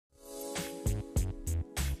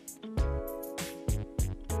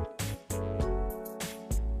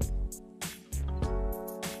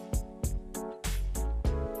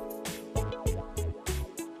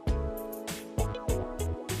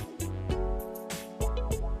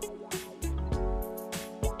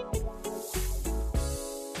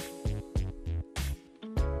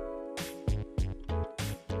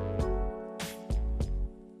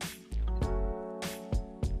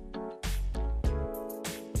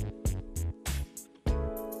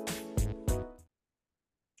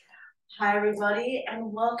Hi everybody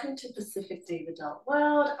and welcome to Pacific Diva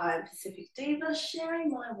World. I'm Pacific Diva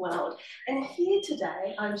sharing my world, and here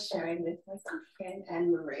today I'm sharing with my good friend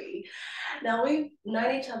Anne-Marie. Now we've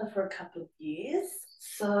known each other for a couple of years,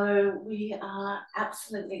 so we are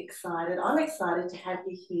absolutely excited. I'm excited to have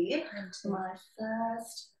you here to my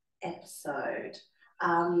first episode.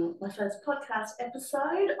 My first podcast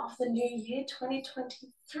episode of the new year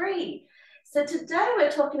 2023. So today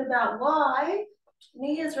we're talking about why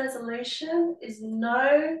New Year's resolution is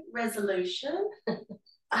no resolution.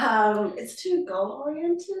 It's too goal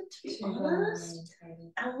oriented, to be honest.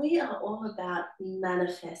 And we are all about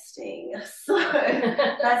manifesting. So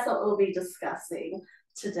that's what we'll be discussing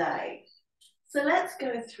today. So let's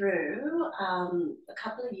go through a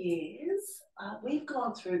couple of years. We've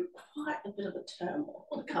gone through quite a bit of a turmoil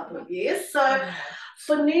a couple of years. So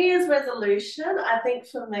for New Year's resolution, I think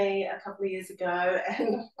for me a couple of years ago,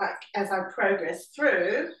 and like as I progress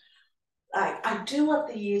through, I do want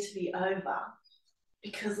the year to be over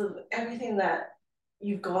because of everything that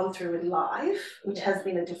you've gone through in life, which has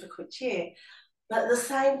been a difficult year. But at the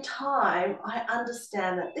same time, I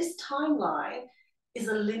understand that this timeline is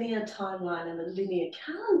a linear timeline and a linear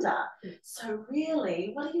calendar. So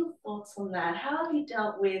really, what are your thoughts on that? How have you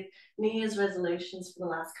dealt with New Year's resolutions for the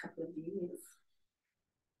last couple of years?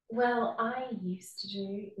 Well, I used to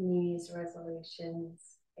do New Year's resolutions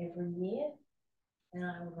every year, and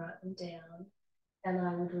I would write them down and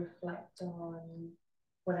I would reflect on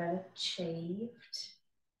what I've achieved.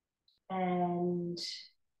 And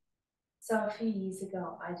so a few years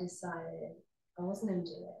ago, I decided I wasn't going to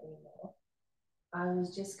do that anymore. I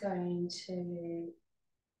was just going to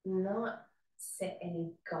not set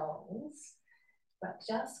any goals, but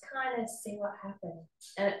just kind of see what happened.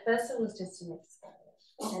 And at first it was just an experiment,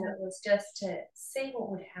 and it was just to see what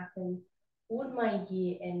would happen. Would my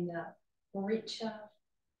year end up richer,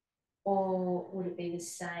 or would it be the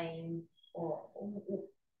same, or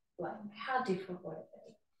like how different would it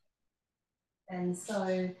be? And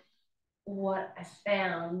so what I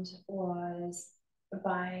found was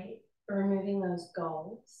by removing those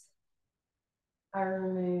goals, I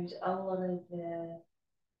removed a lot of the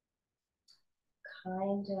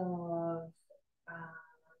kind of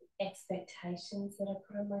expectations that I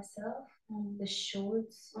put on myself, the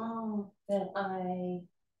shoulds that I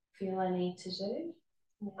feel I need to do.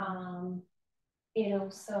 It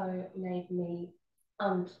also made me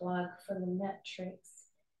unplug from the matrix,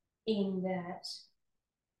 in that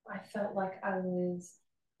I felt like I was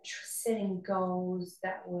setting goals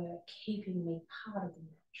that were keeping me part of the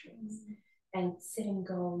matrix, and setting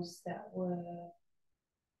goals that were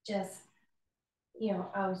just,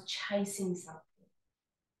 I was chasing something.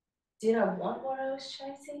 Did I want what I was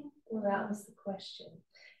chasing? Well, that was the question.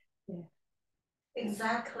 Yeah.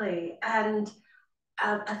 Exactly. And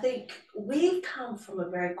I think we've come from a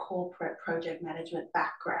very corporate project management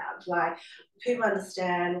background. Like, people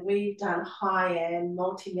understand we've done high-end,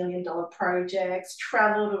 multi-million-dollar projects,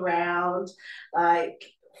 traveled around. Like,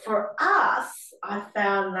 for us, I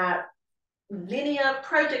found that linear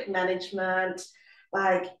project management,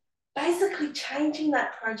 like basically changing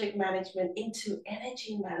that project management into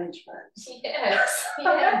energy management. Yes. So,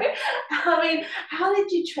 I mean, how did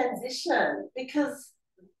you transition? Because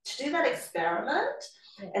to do that experiment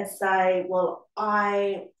and say, well,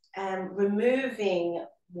 I am removing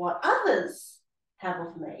what others have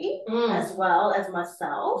of me as well as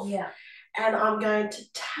myself. Yeah. And I'm going to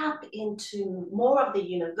tap into more of the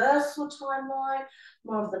universal timeline,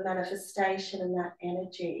 more of the manifestation and that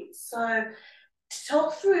energy. So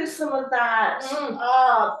talk through some of that,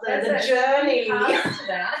 the journey. Because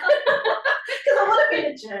I want to be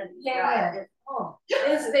a journey. Yeah. Right? Oh,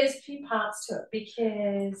 there's a few parts to it,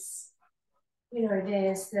 because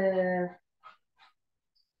there's the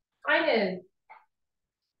kind of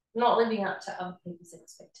not living up to other people's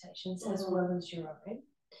expectations as well as your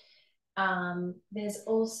own. There's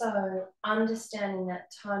also understanding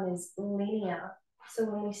that time is linear. So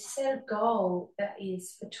when we set a goal that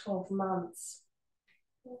is for 12 months,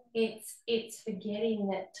 it's forgetting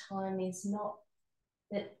that time is not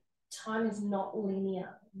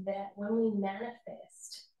linear. That when we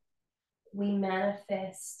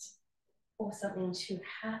manifest for something to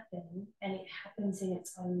happen, and it happens in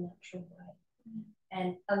its own natural way.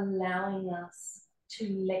 And allowing us to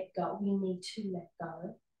let go, we need to let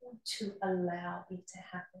go to allow it to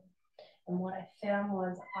happen. And what I found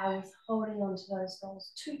was I was holding on to those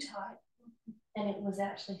goals too tight, and it was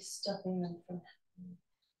actually stopping them from happening.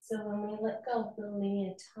 So when we let go of the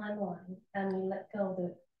linear timeline, and we let go of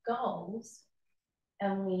the goals,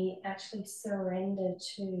 and we actually surrender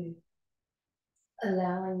to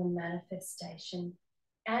allowing the manifestation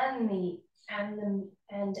and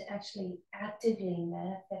actually actively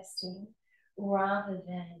manifesting rather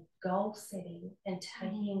than goal setting and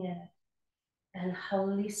taking an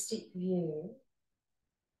holistic view,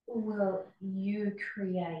 will you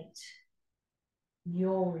create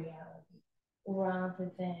your reality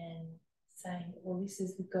rather than saying, well, this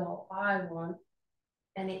is the goal I want,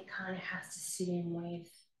 and it kind of has to sit in with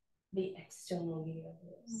the external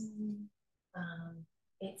universe.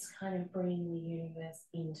 It's kind of bringing the universe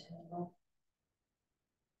internal.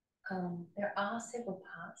 There are several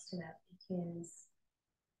parts to that because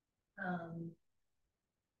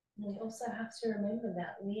we also have to remember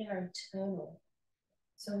that we are eternal.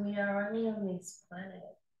 So we are only on this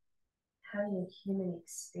planet having a human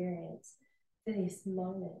experience for this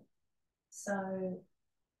moment. So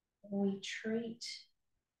we treat,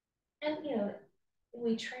 and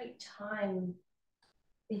we treat time,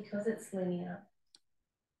 because it's linear,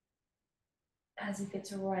 as if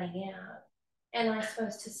it's running out. And I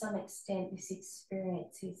suppose to some extent this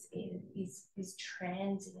experience is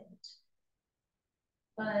transient.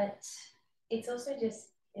 But it's also just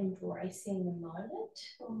embracing the moment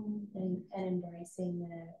and embracing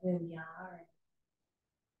where we are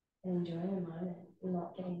and enjoying the moment,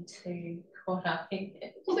 not getting too caught up in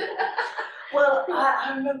it. Well,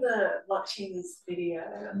 I remember watching this video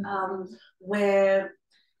where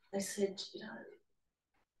they said,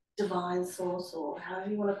 divine source, or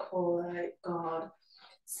however you want to call it, God,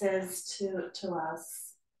 says to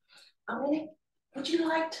us, would you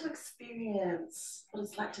like to experience what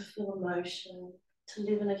it's like to feel emotion, to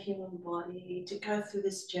live in a human body, to go through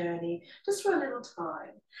this journey just for a little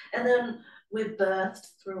time? And then we're birthed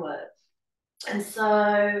through it. And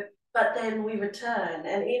so, but then we return.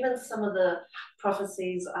 And even some of the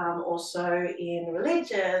prophecies also in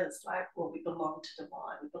religion, it's like, well, we belong to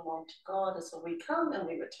divine, we belong to God, and so we come and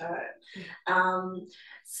we return.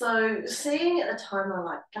 So seeing a timeline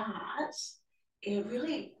like that, it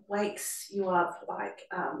really wakes you up, like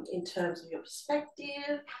in terms of your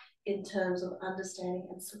perspective, in terms of understanding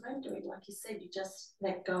and surrendering. Like you said, you just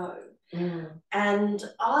let go. And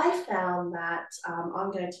I found that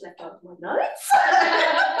I'm going to let go of my notes.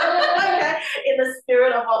 Okay. In the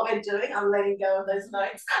spirit of what we're doing, I'm letting go of those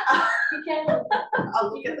notes.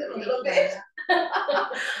 I'll look at them a little bit.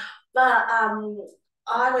 But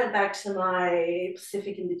I went back to my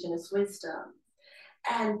Pacific Indigenous wisdom.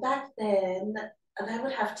 And back then, they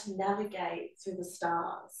would have to navigate through the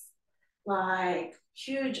stars, like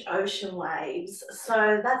huge ocean waves.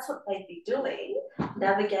 So that's what they'd be doing,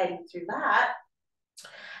 navigating through that.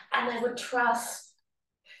 And they would trust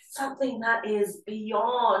something that is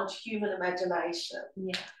beyond human imagination,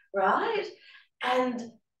 right?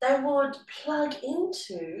 And they would plug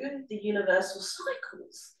into the universal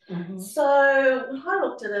cycles. So when I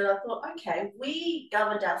looked at it, I thought, okay, we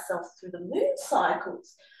governed ourselves through the moon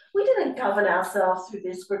cycles. We didn't govern ourselves through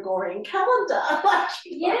this Gregorian calendar.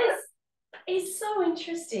 Yes, it's so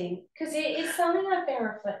interesting because it's something I've been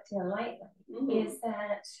reflecting on lately, is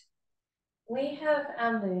that we have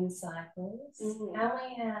our moon cycles and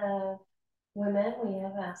we have women, we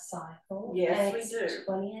have our cycle. Yes, we do.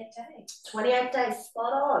 28 days. 28 days,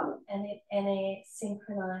 spot on. And it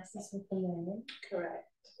synchronizes with the moon. Correct.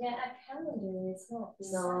 Yeah, our calendar is not the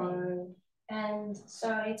same. And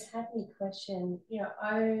so it's had me question,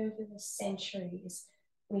 over the centuries,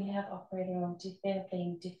 we have operated on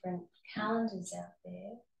different calendars out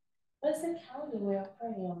there. What is the calendar we're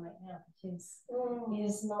operating on right now? Because it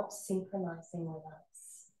is not synchronizing with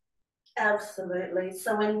us. Absolutely.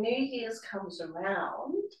 So when New Year's comes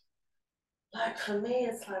around, like for me,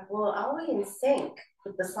 it's like, well, are we in sync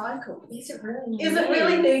with the cycle? Is it really New Year's? Is it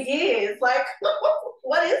really New Year's? Like,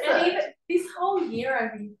 what is it? Even this whole year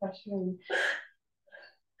I've been questioning.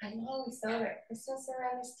 I know we celebrate Christmas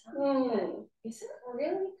around this time. Is it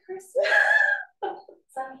really Christmas?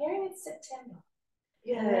 So I'm hearing it's September.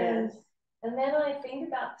 Yes. And then I think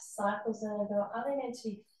about the cycles and I go, are they meant to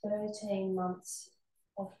be 13 months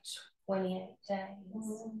of 28 days?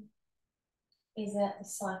 Is that the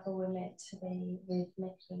cycle we're meant to be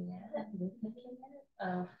rhythmically at?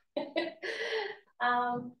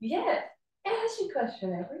 Yeah, it has you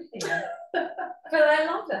question everything. But I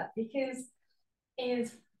love that because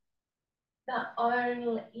it's the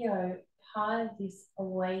only, part of this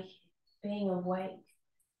being awake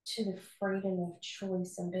to the freedom of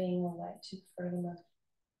choice and being awake to the freedom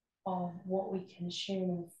of what we consume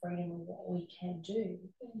and freedom of what we can do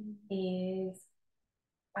is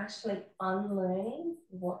actually unlearning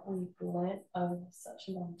what we've learned over such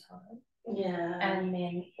a long time. Yeah. And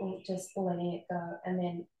then just letting it go and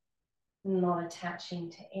then not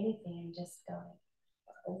attaching to anything and just going,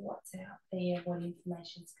 what's out there, what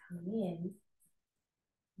information's coming in,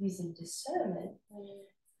 using discernment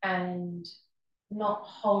and not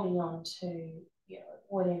holding on to, you know,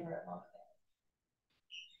 whatever it might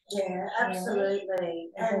be. Yeah,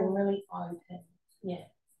 absolutely. And being really open. Yeah.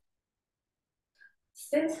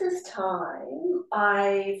 Since this time,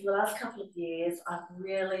 for the last couple of years, I've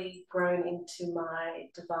really grown into my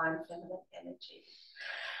divine feminine energy.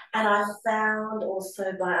 And I found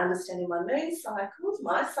also by understanding my moon cycles,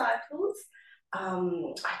 my cycles,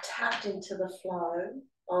 I tapped into the flow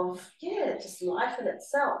of, just life in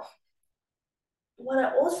itself. What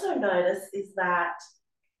I also notice is that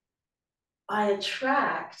I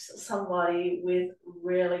attract somebody with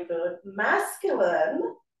really good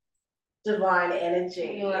masculine divine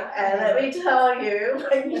energy. Right. And let me tell you,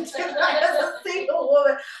 when you do that as a single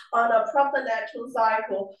woman on a proper natural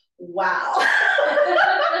cycle, wow.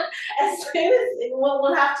 As soon as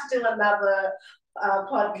we'll have to do another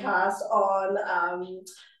podcast on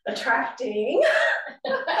attracting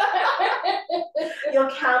your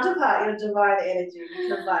counterpart, your divine energy,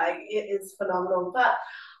 because like it is phenomenal. But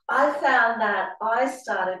I found that I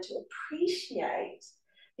started to appreciate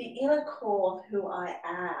the inner core of who I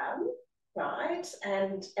am, right?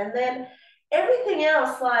 And then everything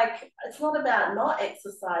else, like it's not about not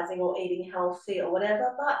exercising or eating healthy or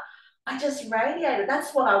whatever, but I just radiated.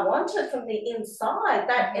 That's what I wanted from the inside,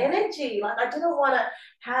 that energy. Like I didn't want to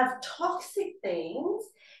have toxic things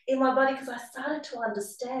in my body because I started to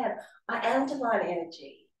understand I am divine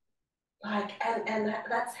energy. Like, and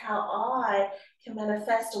that's how I can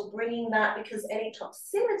manifest or bringing that, because any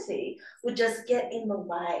toxicity would just get in the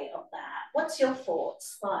way of that. What's your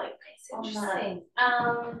thoughts like on that?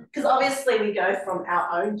 Because obviously we go from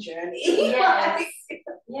our own journey. Yes.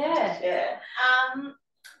 Yeah.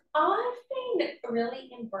 I've been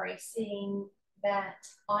really embracing that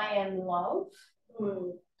I am love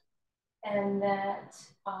and that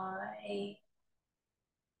I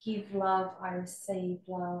give love, I receive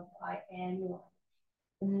love, I am love.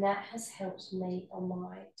 And that has helped me on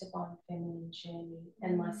my divine feminine journey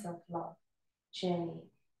and my self-love journey,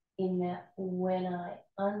 in that when I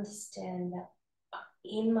understand that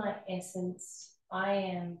in my essence I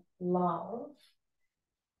am love,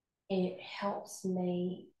 it helps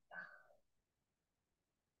me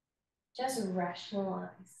just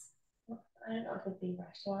rationalize. I don't know if it would be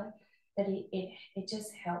rationalize, but it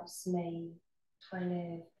just helps me kind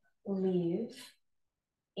of live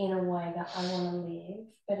in a way that I want to live,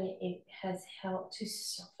 but it has helped to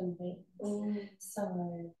soften things.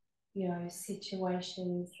 So, you know,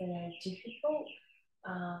 situations that are difficult,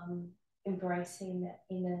 embracing that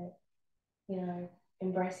inner, you know,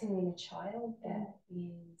 embracing the inner child that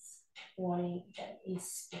is wanting, that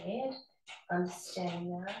is scared,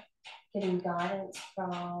 understanding that, getting guidance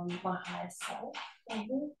from my higher self,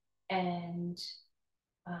 and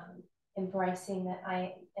embracing that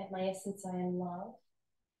at my essence, I am love.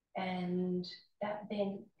 And that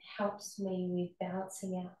then helps me with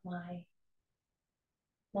balancing out my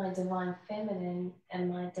divine feminine and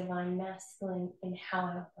my divine masculine in how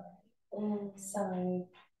I operate. So,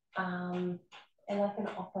 and like an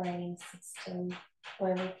operating system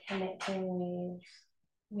where we're connecting with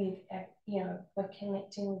you know, we're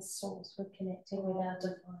connecting with source, we're connecting with our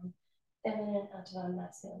divine feminine, our divine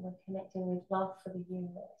masculine, we're connecting with love for the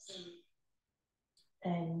universe,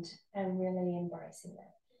 and really embracing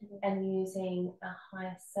that. And using a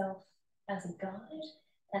higher self as a guide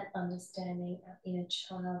and understanding our inner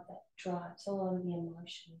child that drives a lot of the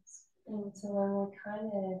emotions. So when we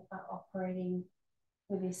kind of are operating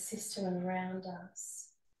with this system around us,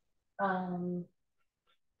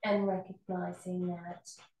 and recognizing that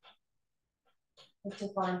the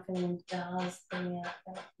divine feminine does bring out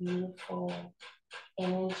that beautiful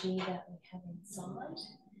energy that we have inside,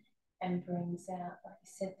 and brings out, like I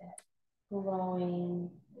said, that growing,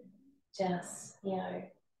 just, you know,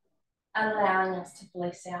 allowing us to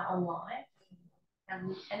bliss out on life,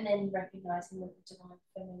 and then recognizing that the divine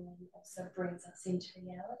feminine also brings us into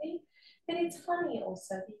reality. But it's funny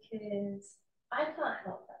also because I can't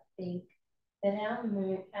help but think that our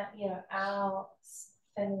moon, you know, our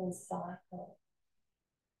feminine cycle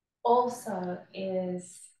also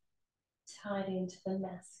is tied into the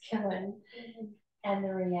masculine and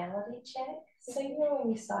the reality check. So, you know,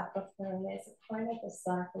 when you cycle through, there's a point of the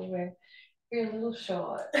cycle where you're a little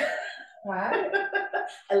short, right?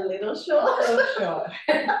 A little short? A little short.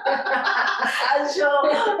 I'm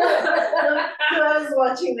sure whoever's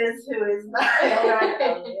watching this who is male, right?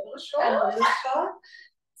 A little short. A little short.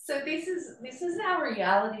 So this is our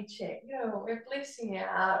reality check. You know, we're blissing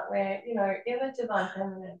out. We're, you know, in the divine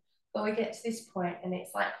feminine, but we get to this point and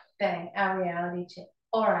it's like, bang, our reality check.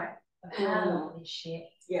 all right, I've had all this shit.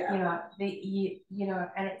 Yeah. You know,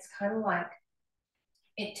 and it's kind of like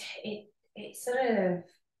it sort of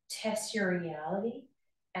tests your reality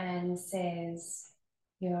and says,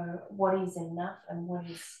 you know, what is enough and what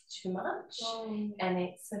is too much. And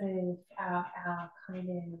it's sort of our kind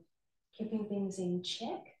of keeping things in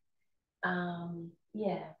check.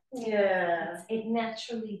 It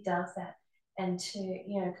naturally does that. And to,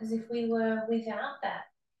 you know, because if we were without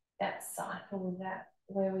that cycle, that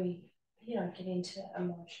where we, you know, get into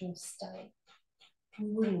emotional state,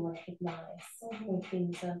 we wouldn't recognize when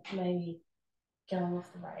things are maybe going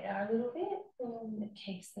off the radar a little bit. It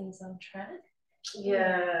keeps things on track.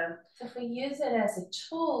 Yeah. So if we use it as a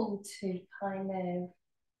tool to kind of,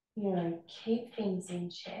 you know, keep things in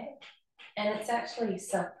check, and it's actually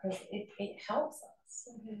it helps us.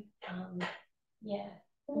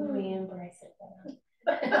 We embrace it better.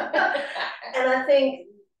 And I think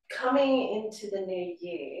coming into the new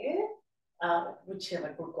year,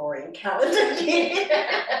 whichever Gregorian calendar year,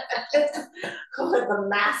 call it the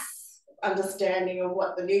mass understanding of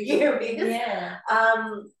what the new year is. Yeah.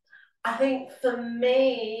 I think for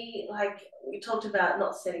me, like we talked about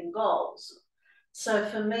not setting goals. So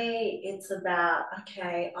for me, it's about,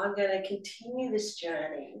 okay, I'm going to continue this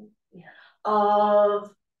journey of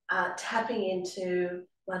tapping into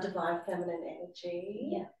my divine feminine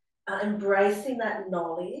energy, embracing that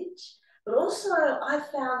knowledge. But also, I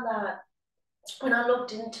found that when I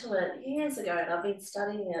looked into it years ago, and I've been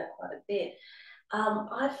studying it quite a bit,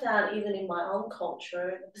 I found even in my own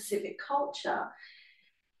culture, the Pacific culture,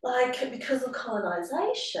 like because of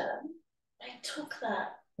colonization, they took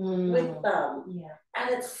that with them. Yeah. And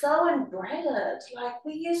it's so embedded. Like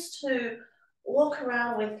we used to walk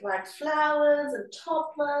around with like flowers and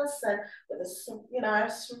topless and with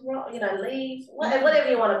a leaf, whatever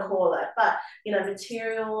you want to call it, but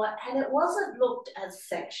material, and it wasn't looked as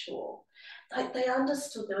sexual. Like they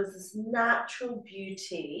understood there was this natural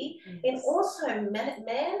beauty in also men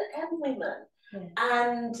and women.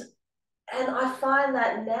 And I find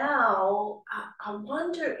that now, I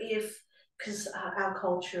wonder if, because our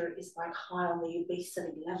culture is like high on the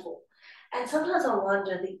obesity level, and sometimes I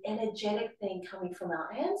wonder the energetic thing coming from our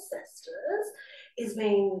ancestors is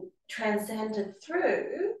being transcended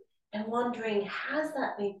through, and wondering, has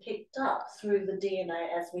that been picked up through the DNA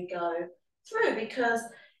as we go through? Because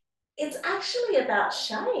it's actually about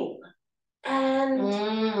shame,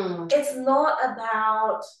 and it's not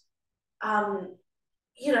about,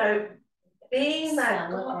 being that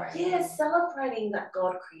God, celebrating that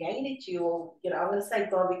God created you, or I'm going to say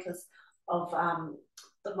God because of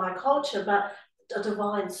my culture, but the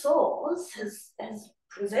divine source has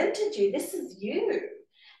presented you. This is you,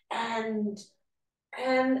 and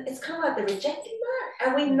it's kind of like they're rejecting that,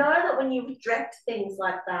 and we know that when you reject things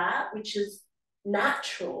like that, which is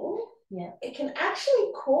natural, it can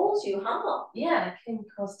actually cause you harm. Yeah, it can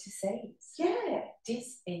cause disease. Yeah.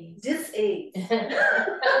 Disease.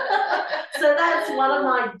 So that's one of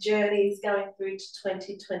my journeys going through to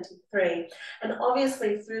 2023. And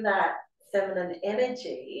obviously through that feminine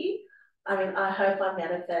energy, I mean, I hope I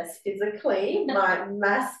manifest physically my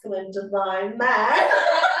masculine divine man.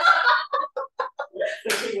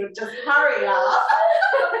 If he would just hurry up.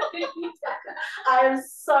 I am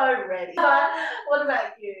so ready. But what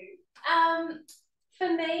about you? For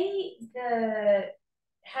me,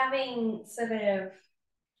 having sort of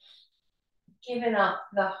given up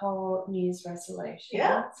the whole News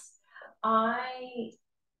resolutions, I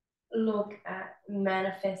look at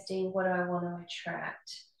manifesting what I want to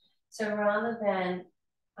attract. So rather than,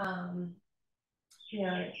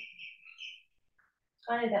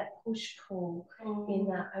 kind of that push-pull in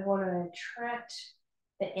that I want to attract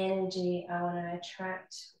the energy, I want to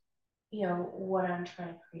attract, what I'm trying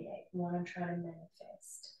to create, what I'm trying to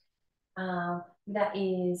manifest. That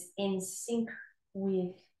is in sync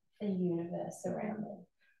with the universe around me,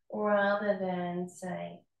 rather than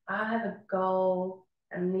saying, I have a goal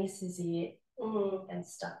and this is it, and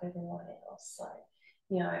stuff everyone else.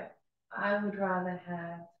 Like, I would rather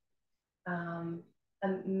have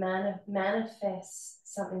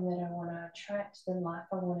manifest something that I want to attract, the life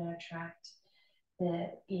I want to attract,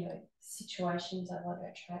 the situations I want to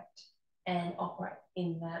attract, and operate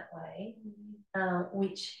in that way,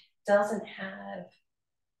 which doesn't have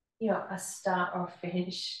a start or a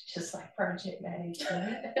finish, just like project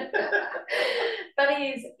management, but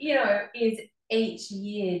is each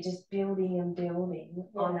year just building and building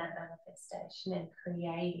on that manifestation and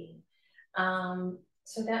creating.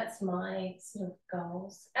 So that's my sort of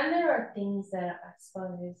goals. And there are things that I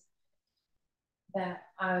suppose that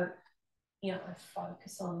I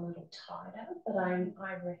focus on a little tighter, but I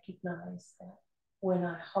recognize that when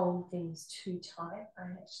I hold things too tight, I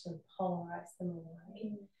actually polarize them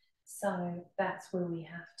away. So that's where we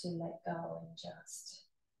have to let go and just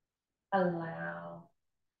allow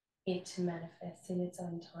it to manifest in its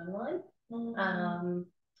own timeline.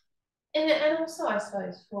 And also, I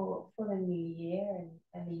suppose, for the new year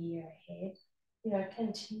and the year ahead, you know,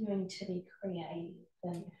 continuing to be creative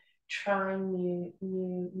and trying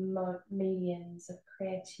new mediums of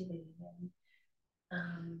creativity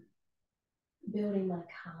and building my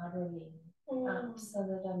card reading up so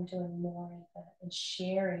that I'm doing more of that and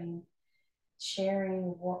sharing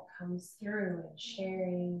what comes through and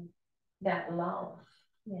sharing that love.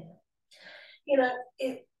 Yeah. You know,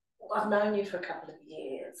 I've known you for a couple of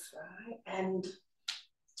years, right? And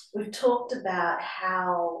we've talked about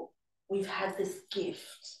how we've had this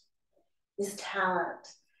gift, this talent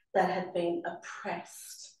that had been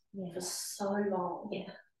oppressed for so long.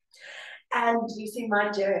 Yeah. And you see my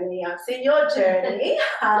journey, I've seen your journey.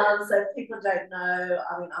 So people don't know,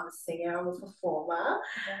 I mean, I'm a singer, I'm a performer.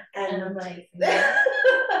 And amazing.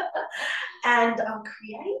 And I'm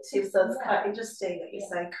creative, so it's quite interesting that you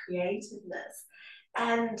say creativeness.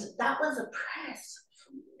 And that was oppressed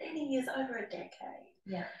for many years, over a decade.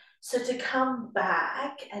 Yeah. So to come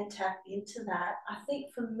back and tap into that, I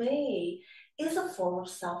think for me, is a form of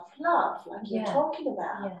self-love, like you're talking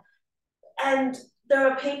about. And there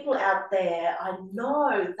are people out there I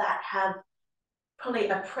know that have probably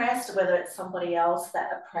oppressed, whether it's somebody else that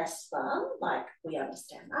oppressed them, like we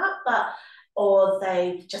understand that, but or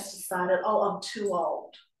they've just decided, oh, I'm too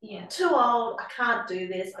old. Yeah. I'm too old, I can't do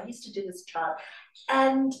this. I used to do this child.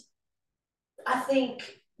 And I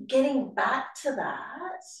think getting back to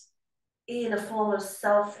that in a form of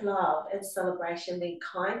self-love and celebration, being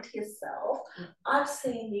kind to yourself, I've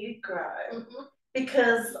seen you grow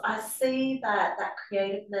because I see that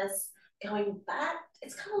creativeness going back.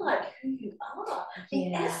 It's kind of like who you are,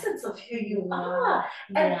 the essence of who you are,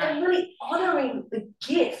 and really honoring the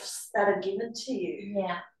gifts that are given to you.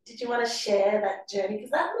 Yeah. Did you want to share that journey? Because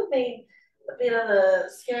that would have been a bit of a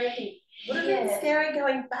scary thing. Would it have been scary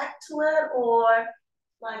going back to it, or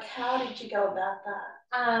like how did you go about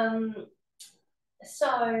that? So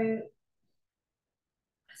I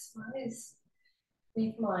suppose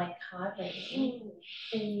with my card reading,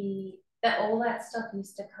 that all that stuff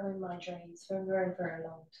used to come in my dreams for a very, very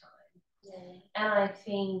long time. Yeah. And I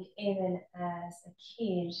think even as a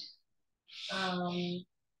kid,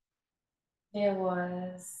 there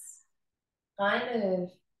was kind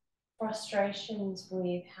of frustrations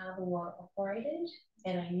with how the world operated,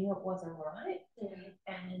 and I knew it wasn't right,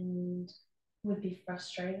 and would be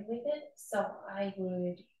frustrated with it. So I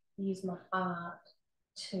would use my art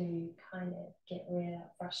to kind of get rid of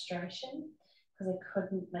that frustration because I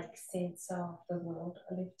couldn't make sense of the world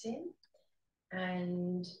I lived in.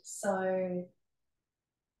 And so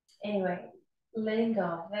anyway, letting go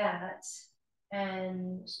of that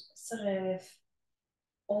and sort of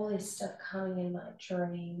all this stuff coming in my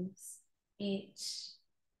dreams,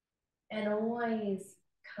 and always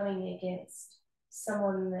coming against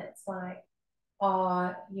someone that's like,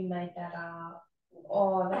 oh, you made that up,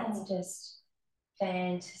 or that's just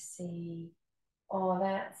fantasy, or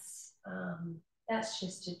that's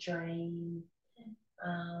just a dream,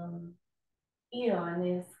 you know, and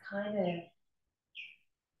there's kind of,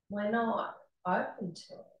 we're not open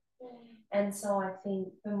to it. And so I think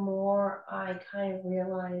the more I kind of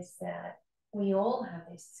realize that we all have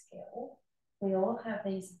this skill, we all have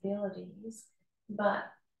these abilities, but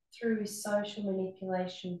through social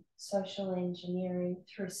manipulation, social engineering,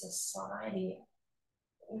 through society,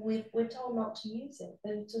 we're told not to use it.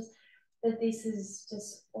 That this is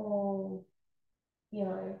just all, you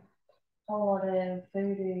know, a whole lot of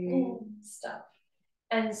voodoo stuff.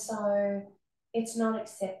 And so it's not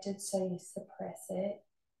accepted, so you suppress it.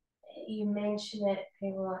 You mention it,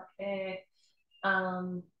 people are like,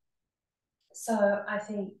 so I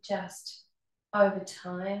think just over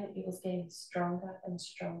time, it was getting stronger and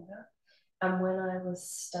stronger. And when I was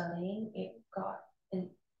studying, it got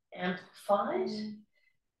amplified.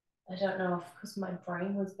 I don't know if because my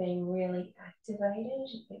brain was being really activated,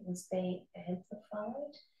 it was being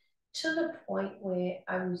amplified to the point where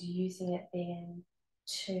I was using it then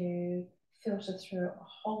to filter through a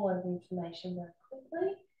whole lot of information very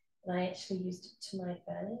quickly. And I actually used it to my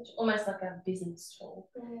advantage, almost like a business tool.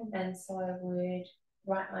 And so I would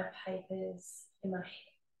write my papers in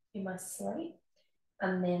my sleep,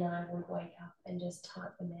 and then I would wake up and just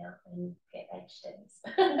type them out and get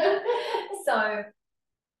HDs. So,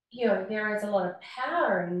 you know, there is a lot of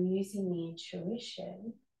power in using the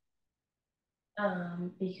intuition,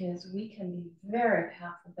 because we can be very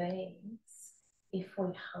powerful beings if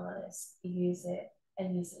we harness, use it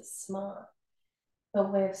and use it smart.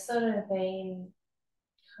 But we've sort of been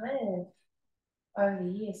kind of over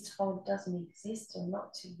the years told it doesn't exist and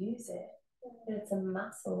not to use it. But it's a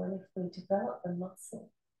muscle, and if we develop the muscle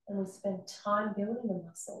and we spend time building the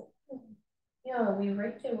muscle, you know, we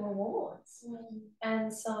reap the rewards.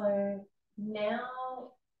 And so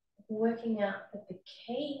now working out that the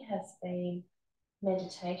key has been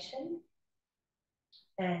meditation.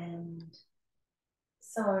 And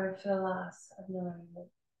so for the last, I don't know,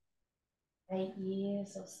 8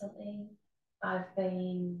 years or something, I've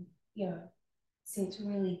been, you know, since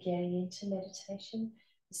really getting into meditation,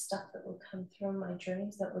 the stuff that would come through in my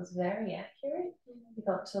dreams that was very accurate. It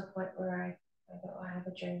got to the point where I thought, I have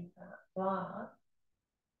a dream about blah,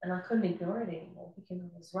 and I couldn't ignore it anymore because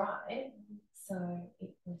it was right. So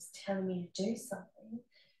it was telling me to do something.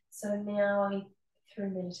 So now through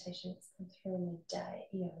meditation, it's come through in the day,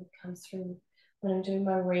 you know, it comes through when I'm doing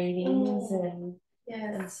my readings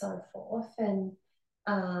and so forth. And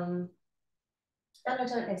I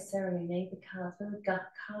don't necessarily need the cards, but the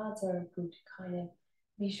cards are a good kind of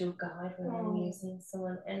visual guide when I'm using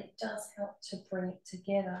someone, and it does help to bring it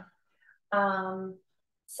together.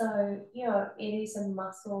 So, you know, it is a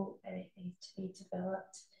muscle and it needs to be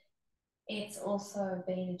developed. It's also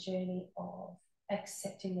been a journey of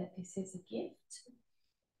accepting that this is a gift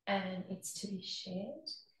and it's to be shared.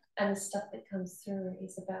 And the stuff that comes through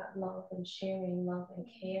is about love and sharing, love and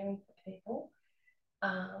caring for people.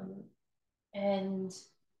 And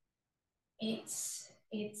it's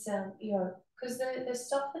you know, because the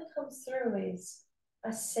stuff that comes through is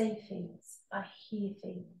I see things, I hear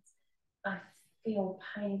things, I feel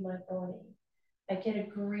pain in my body, I get a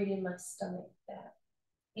grid in my stomach that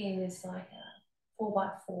is like a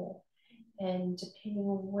 4x4, and depending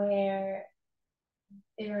on where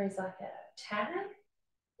there is like a tag,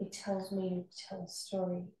 it tells me to tell a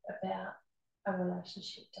story about a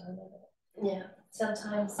relationship dynamic. Yeah.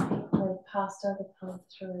 Sometimes people have passed over come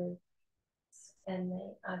through and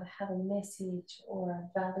they either have a message or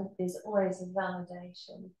there's always a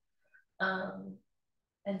validation.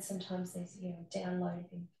 And sometimes there's, you know,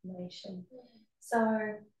 downloaded information.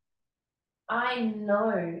 So I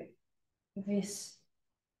know this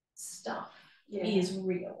stuff is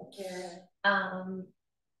real.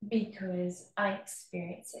 Because I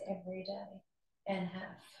experience it every day and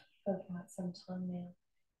have for quite some time now.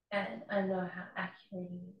 And I know how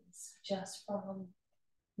accurate it is just from,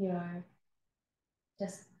 you know,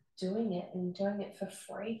 just doing it and doing it for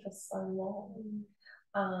free for so long.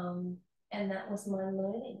 And that was my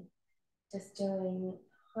learning, just doing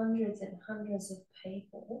hundreds and hundreds of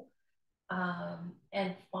people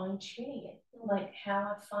and fine-tuning it. Like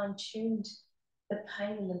how I fine-tuned the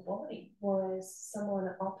pain in the body was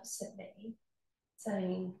someone opposite me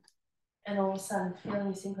saying, and all of a sudden feeling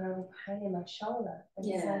this incredible pain in my shoulder and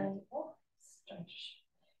saying, oh, strange.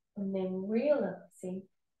 And then realizing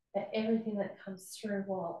that everything that comes through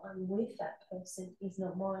while I'm with that person is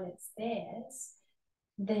not mine, it's theirs.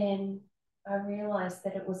 Then I realized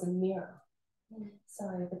that it was a mirror.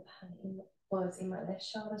 So the pain was in my left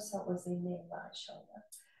shoulder, so it was in their right shoulder.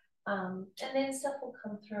 And then stuff will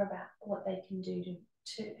come through about what they can do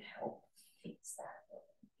to help fix that,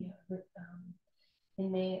 you know,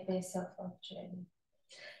 in their self-love journey.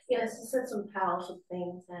 Yes, you said some powerful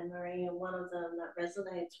things, Anne-Marie, and one of them that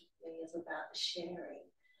resonates with me is about the sharing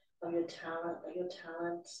of your talent, that your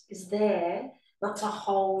talent is there, not to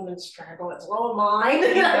hold and struggle, it's all mine,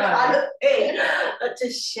 kind of thing, but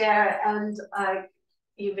to share it. And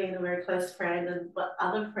you've been a very close friend, and but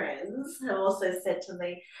other friends have also said to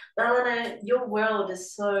me, Melanie, your world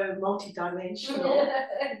is so multidimensional.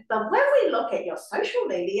 But when we look at your social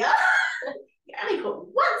media, you only got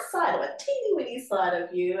one side or a teeny weeny side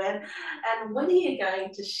of you, and when are you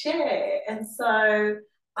going to share? And so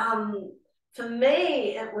for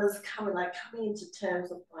me, it was coming into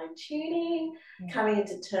terms of fine tuning, coming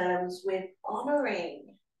into terms with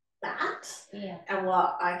honoring that and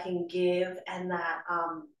what I can give, and that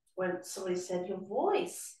when somebody said your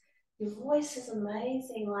voice is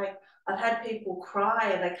amazing. Like I've had people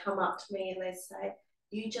cry and they come up to me and they say,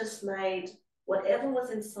 you just made whatever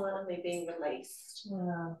was inside of me being released.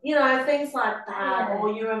 Wow. You know, things like that.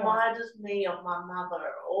 Or you reminded me of my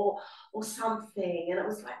mother or something. And it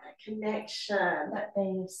was like that connection. That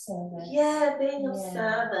being of service. Yeah, being of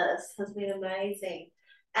service has been amazing.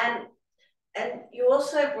 And you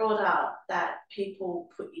also brought up that people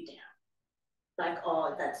put you down. Like,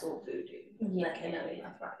 oh, that's all voodoo. That came out of your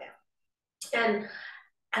mouth right now.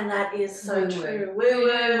 And that is so true. Woo,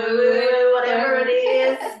 whatever it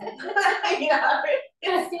is. You know,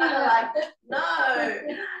 it's kind of like, no.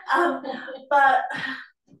 But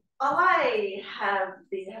I have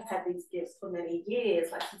had these gifts for many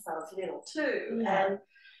years, like since I was little too. Yeah.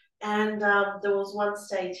 And there was one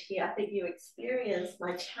stage here, I think you experienced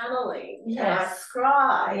my channeling. Yes. And I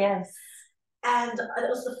scribed. Yes. And it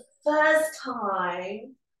was the first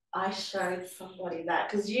time I showed somebody that,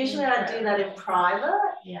 because usually I do that in private.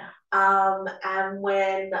 Yeah. And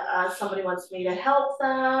when somebody wants me to help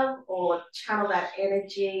them or channel that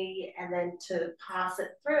energy and then to pass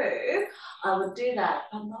it through, I would do that,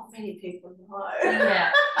 but not many people know.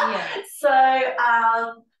 Yeah, yeah. So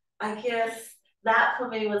I guess that for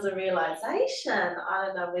me was a realization. I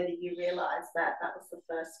don't know whether you realized that that was the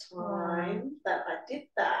first time that I did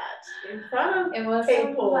that in front of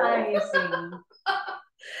people. Amazing.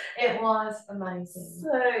 It was amazing.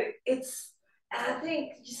 So it's, I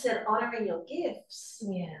think you said honoring your gifts.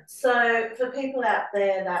 Yeah. So for people out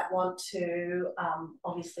there that want to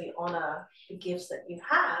obviously honor the gifts that you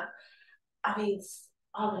have, I mean,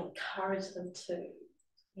 I would encourage them to.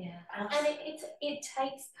 Yeah. And it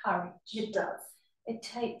takes courage. It does. It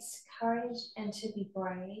takes courage and to be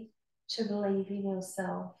brave, to believe in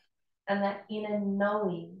yourself, and that inner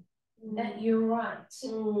knowing that you're right.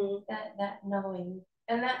 That knowing.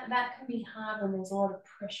 And that can be hard when there's a lot of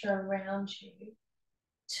pressure around you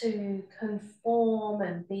to conform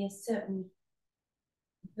and be a certain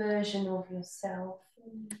version of yourself.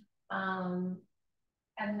 And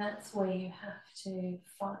that's where you have to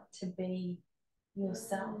fight to be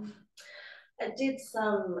yourself. I did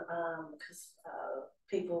some, because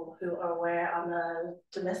people who are aware, I'm a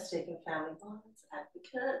domestic and family violence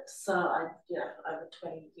advocate. So I, for over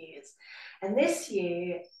 20 years. And this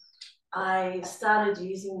year, I started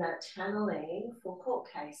using that channeling for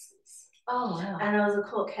court cases. Oh, wow. And there was a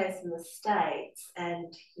court case in the States,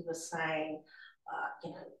 and he was saying,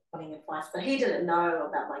 wanting advice, but he didn't know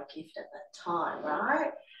about my gift at that time,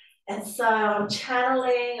 right? And so I'm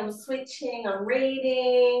channeling, I'm switching, I'm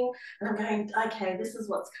reading, and I'm going, okay, this is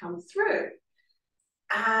what's come through.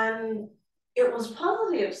 And it was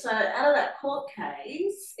positive. So out of that court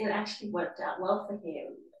case, it actually worked out well for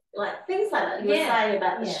him. Like things like that. You were saying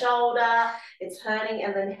about the shoulder, it's hurting,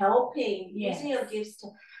 and then helping, using your gifts to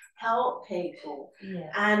help people.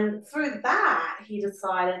 Yeah. And through that, he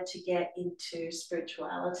decided to get into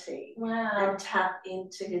spirituality. Wow. And tap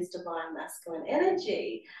into his divine masculine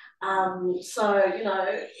energy. So,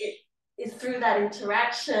 it's through that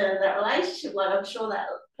interaction, that relationship, like I'm sure that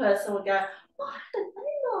person would go, well, how did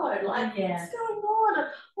they know? Like, what's going on? And,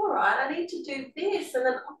 all right, I need to do this. And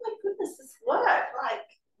then, oh my goodness, this worked. Like,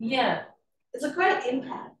 yeah. It's a great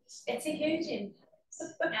impact. It's a huge impact.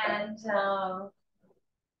 And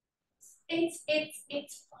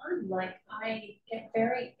it's fun. Like, I get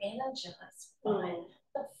very energized by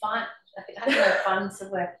the fun. I don't know, fun's the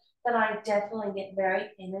word, but I definitely get very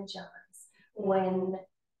energized when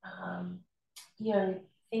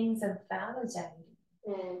things are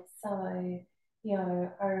validated. So,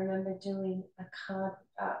 I remember doing a card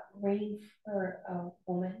reading for a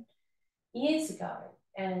woman years ago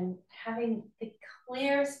and having the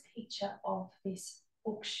clearest picture of this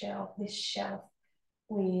bookshelf, this shelf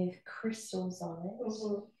with crystals on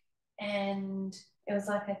it. And it was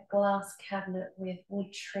like a glass cabinet with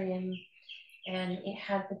wood trim, and it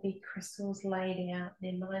had the big crystals laid out.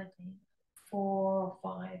 There might have been 4 or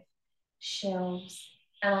 5 shelves.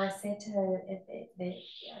 And I said to her, I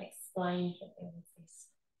explained that there was this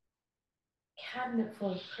cabinet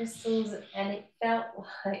full of crystals, and it felt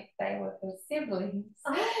like they were her siblings.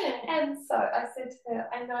 And so I said to her,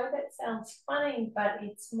 I know that sounds funny, but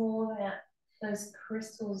it's more that those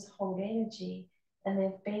crystals hold energy, and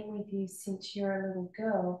they've been with you since you're a little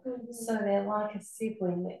girl. So they're like a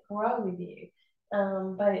sibling that grow with you.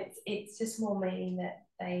 But it's just more meaning that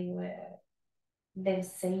they've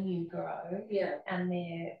seen you grow, and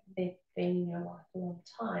they've been in your life a long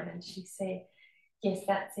time. And she said, yes,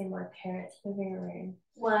 that's in my parents' living room.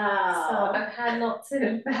 Wow. So I've had lots of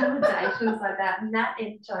validations like that, and that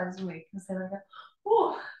energizes me, because then I go,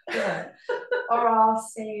 oh, or I'll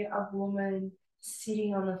see a woman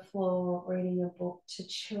sitting on the floor reading a book to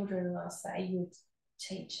children, and I'll say, are you a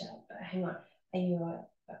teacher? But hang on, are you a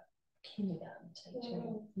kindergarten teacher?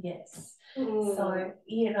 Yes. So,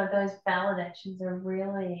 those validations are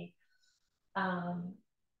really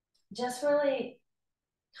just really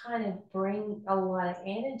kind of bring a lot of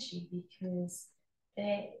energy, because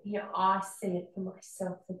I see it for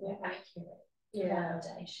myself that they're accurate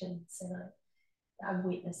validations, and I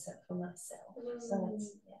witness it for myself. So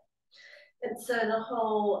that's And so the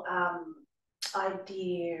whole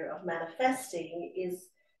idea of manifesting is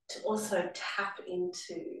to also tap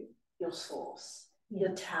into your source,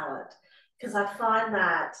 your talent. Because I find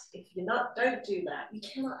that if you don't do that, you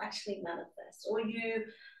cannot actually manifest, or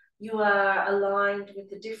you are aligned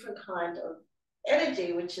with a different kind of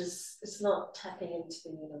energy, which is it's not tapping into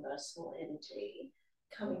the universal energy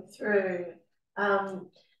coming through.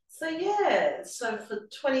 So yeah, so for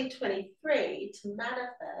 2023 to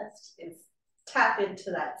manifest is tap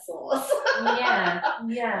into that source. Yeah,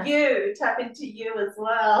 yeah. You tap into you as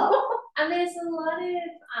well. And there's a lot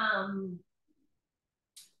of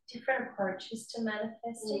different approaches to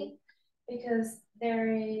manifesting because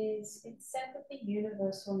it's said that the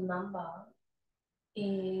universal number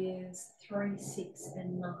is 3, 6,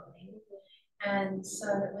 and 9. And so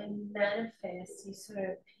that when you manifest, you sort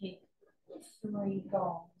of pick 3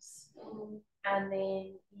 goals and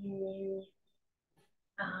then you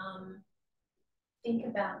think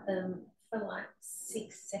about them for like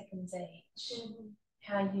 6 seconds each,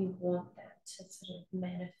 how you want that to sort of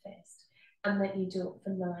manifest, and that you do it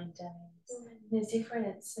for 9 days. There's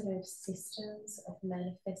different sort of systems of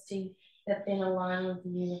manifesting that then align with the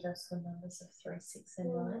universal numbers of 3, 6,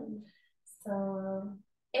 and 9. So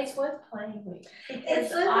it's worth playing with.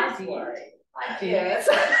 It's I do. Yes.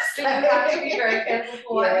 So you have to be very careful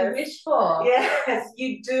for what you wish for. Yes,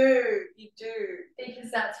 you do. You do.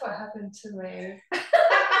 Because that's what happened to me.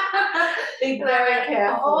 Be very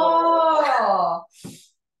careful. Oh,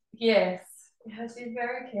 yes. You have to be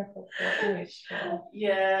very careful for what you wish for.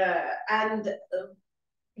 Yeah, and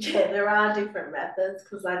there are different methods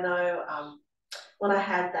because I know when I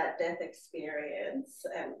had that death experience,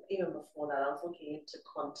 and even before that, I was looking into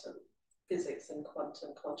quantum physics and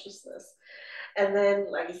quantum consciousness. And then,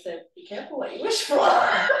 like you said, be careful what you wish for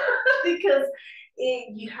because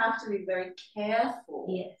you have to be very careful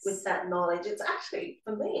with that knowledge. It's actually,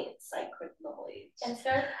 for me, it's sacred knowledge. And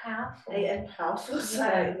very powerful. And powerful, so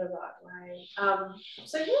in the right way.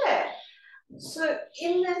 So, yeah. So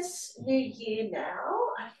in this new year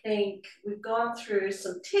now, I think we've gone through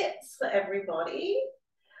some tips for everybody.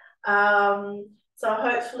 So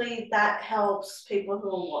hopefully that helps people who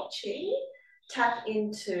are watching tap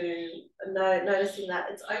into noticing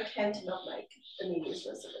that it's okay to not make a New Year's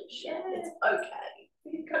resolution. Yeah. It's okay.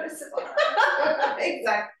 You've got to survive.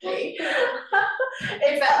 Exactly.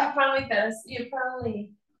 In fact, you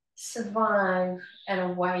probably survive and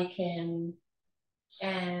awaken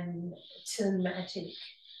and to the magic.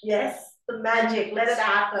 Yes, the magic. Let it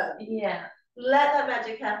happen. Yeah. Let that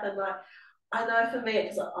magic happen. Like, I know for me,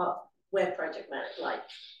 because we're project managers, like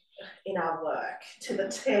in our work to the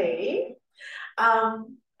T.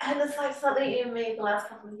 And it's like something in me the last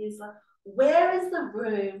couple of years, like, where is the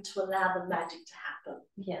room to allow the magic to happen?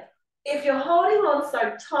 Yeah. If you're holding on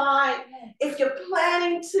so tight, if you're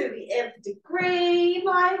planning to the nth degree,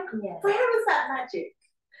 like, where is that magic?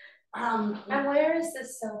 And where is the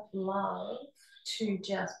self-love to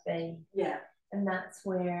just be? Yeah. And that's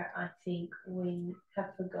where I think we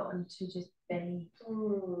have forgotten to just be.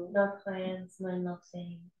 No plans, no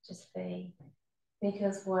nothing, just be.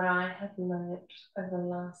 Because what I have learned over the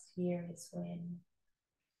last year is when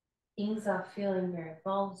things are feeling very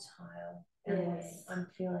volatile and when I'm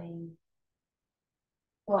feeling,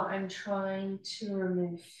 I'm trying to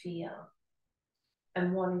remove fear.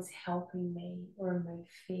 And what is helping me remove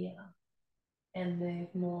fear and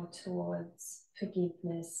move more towards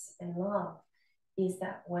forgiveness and love is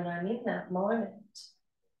that when I'm in that moment,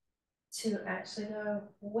 to actually go,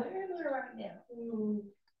 where am I right now?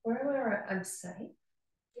 Where am I right? I'm safe.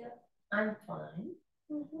 Yep. I'm fine.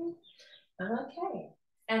 I'm okay.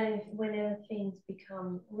 And whenever things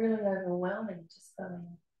become really overwhelming, just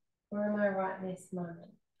going, where am I right in this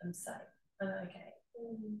moment? I'm safe. I'm okay.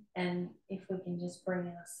 And if we can just bring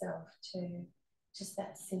ourselves to just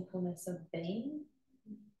that simpleness of being,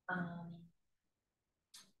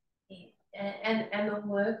 and the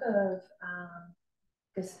work of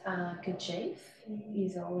Gajif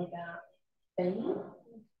is all about being.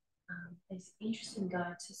 It's an interesting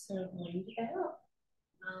guide to sort of read about.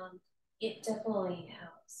 It definitely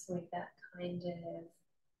helps with that kind of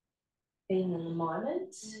being in the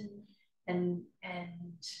moment and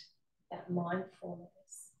that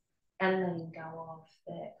mindfulness and letting go of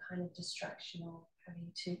the kind of distraction of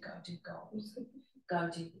having to go do goals, go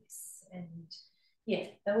do this. And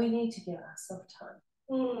that we need to give ourselves time.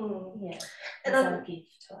 Yeah, and as a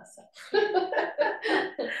gift to ourselves.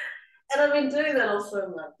 And I've been doing that also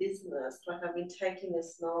in my business. Like, I've been taking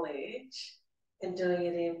this knowledge and doing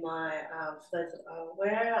it in my, for those that are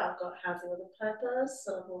aware, I've got Housing with a Purpose.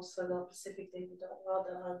 And I've also got Pacific Diva World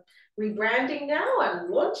that I'm rebranding now and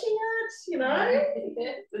launching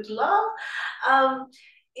it, with love.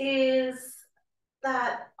 Is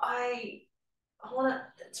that I I want to,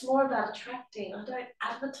 it's more about attracting. I don't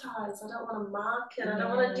advertise. I don't want to market. I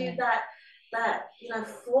don't want to do that,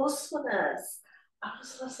 forcefulness. I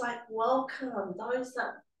was just like, welcome those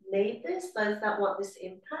that need this, those that want this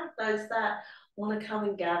impact, those that want to come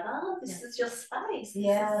and gather. This is your space. This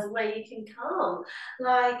is where you can come.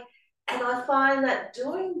 And I find that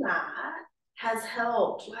doing that has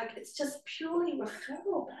helped. It's just purely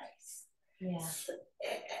referral based.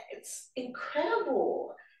 It's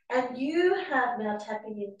incredible. And you have now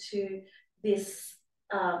tapping into this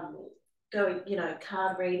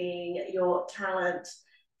card reading, your talent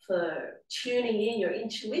for tuning in, your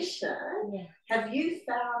intuition. Have you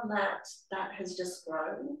found that has just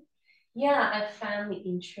grown? I've found the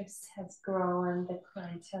interest has grown, the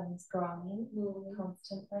clientele is growing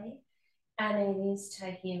constantly, and it is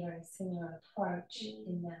taking a very similar approach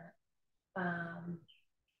in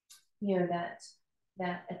that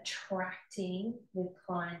that attracting the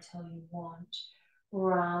clientele you want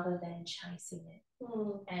rather than chasing it.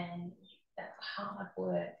 And that hard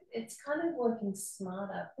work, it's kind of working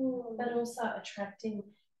smarter, but also attracting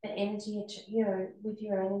the energy, with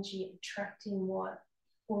your energy attracting what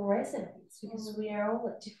resonates, because we are all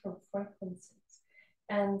at different frequencies.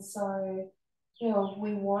 And so,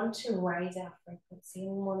 we want to raise our frequency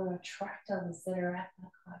and we want to attract others that are at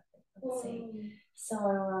that high frequency.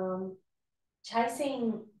 So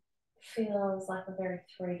chasing feels like a very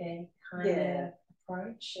 3D kind of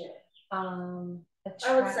approach.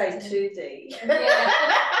 I would say 2D.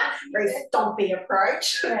 Very stompy approach.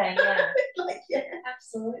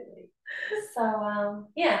 Absolutely. So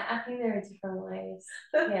I think there are different ways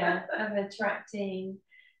of attracting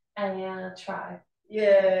a tribe.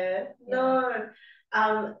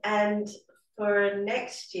 And for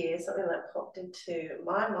next year, something that popped into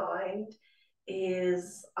my mind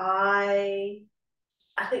is I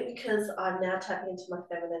think, because I'm now tapping into my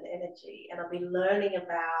feminine energy and I've been learning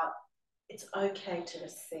about it's okay to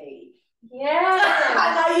receive.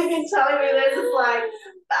 I know you've been telling me this. It's like,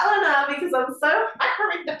 Ballina, because I'm so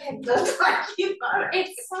hyper independent.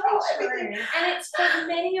 It's so true. And it's for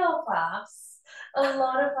many of us, a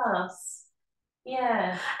lot of us.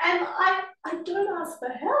 And I don't ask for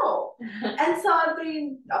help. And so I've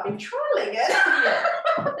been trialing it.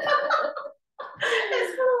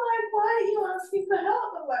 It's kind of like, why are you asking for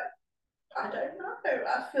help? I'm like, I don't know. I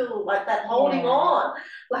feel like that holding on,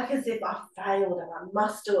 like as if I failed and I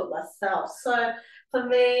must do it myself. So for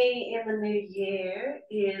me in the new year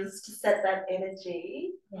is to set that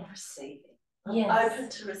energy of receiving. I'm open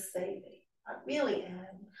to receiving. I really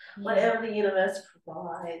am. Whatever the universe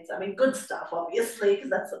provides. I mean, good stuff, obviously, because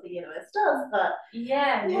that's what the universe does. But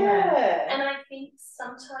And I think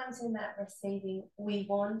sometimes in that receiving, we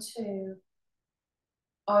want to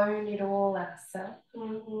own it all ourselves.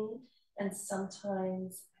 And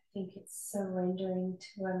sometimes I think it's surrendering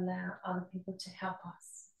to allow other people to help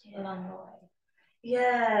us along the way.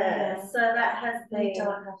 So that has been. We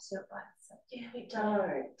don't have to do it by ourselves. We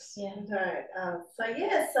don't. We don't.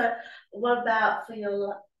 So what about for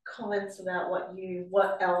your comments about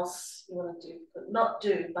what else you want to do, not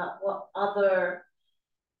do, but what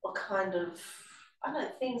kind of, I don't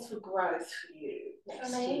know, things for growth for you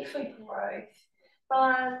next year? For growth.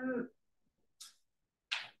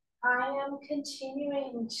 I am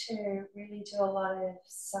continuing to really do a lot of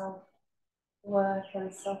self-work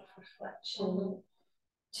and self-reflection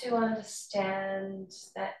to understand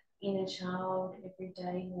that inner child every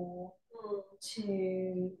day more,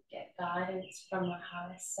 to get guidance from my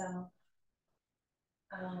higher self,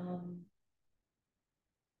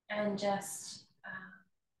 and just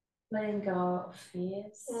letting go of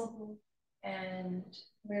fears and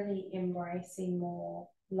really embracing more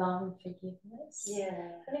love and forgiveness.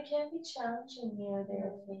 And it can be challenging, there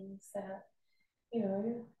are things that,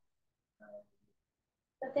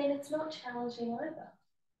 but then it's not challenging either.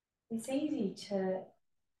 It's easy to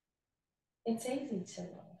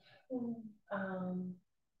love.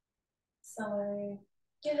 So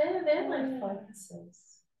they're my focuses.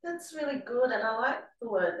 That's really good, and I like the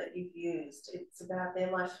word that you've used. It's about they're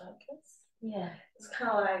my focus. It's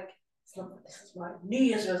kind of like, it's not, this is my New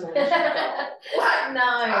Year's resolution goal.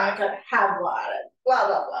 I could have one, and blah,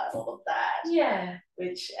 blah, blah, all of that.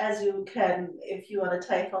 Which, as you can, if you want to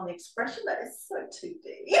take on the expression, that is so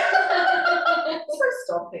 2D. So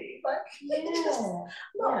stompy. Just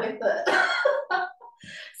not with it.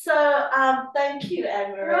 So thank you,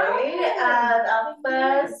 Anne-Marie. And our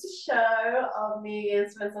first show of New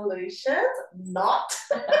Year's resolutions, not.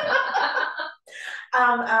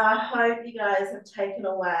 I hope you guys have taken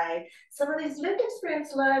away some of these lived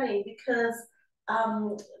experience learning, because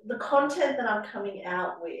the content that I'm coming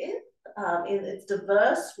out with in its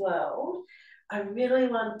diverse world I really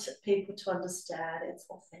want people to understand it's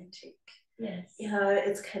authentic. Yes. You know,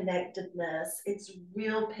 it's connectedness, it's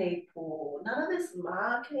real people, none of this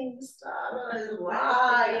marketing stuff, none of this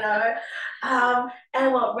blah, you know.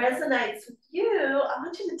 And what resonates with you, I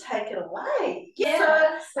want you to take it away.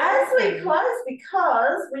 Yeah, so as we close,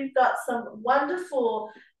 because we've got some wonderful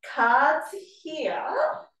cards here.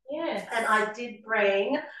 Yes. And I did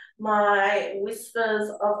bring my Whispers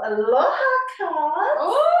of Aloha cards.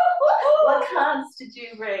 Oh, what cards did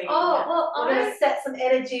you bring? Oh, well, we're going to set some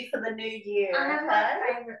energy for the new year. I have my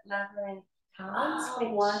favourite labyrinth cards. Oh,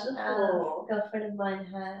 which, wonderful. A girlfriend of mine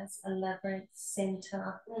has a labyrinth centre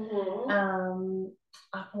up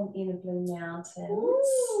on Inner Blue Mountains.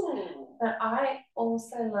 Ooh. But I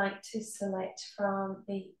also like to select from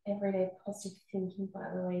the Everyday Positive Thinking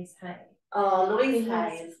by Louise Hay. Oh, Louise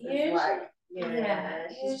Hay is like,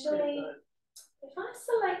 usually if I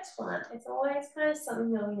select one, it's always kind of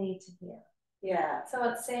something that we need to hear. Yeah. So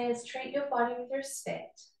it says, treat your body with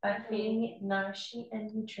respect by feeding it nourishing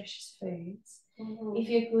and nutritious foods. If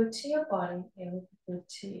you're good to your body, it will be good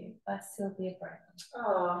to you, by Sylvia Brown.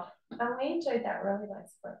 Oh. And we enjoyed that really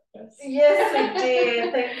nice breakfast. Yes, we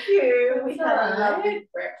did. Thank you. We had a lovely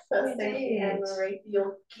breakfast. Thank you, Anne-Marie, for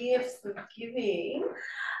your gifts of giving.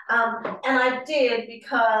 And I did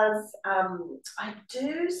because I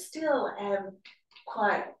do still am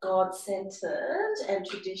quite God-centered and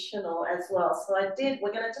traditional as well. So we're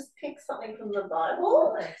going to just pick something from the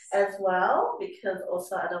Bible as well, because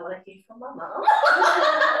also I don't want to hear from my mum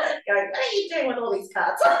going, what are you doing with all these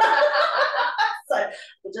cards? So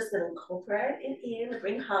we're just going to incorporate it in and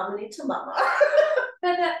bring harmony to mama.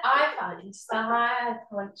 But I find the higher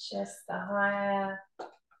conscious, the higher,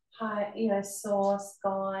 source,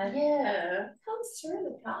 God. Yeah. Comes through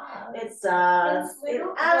the cards. It does. It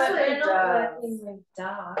absolutely does. We're not working with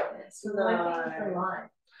darkness. We're working with the light.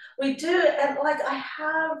 We do.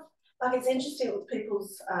 And it's interesting with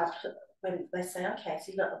people's, when they say, okay, so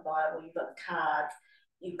you've got the Bible, you've got the cards,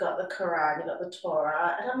 you've got the Quran, you've got the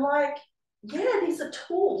Torah. And I'm like, yeah, these are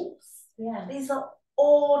tools. Yeah. These are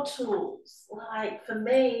all tools. Like, for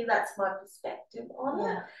me, that's my perspective on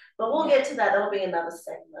it. But we'll get to that. That'll be another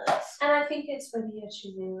segment. And I think it's whether you're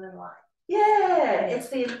choosing the light. Yeah, it's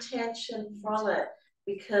the intention from it.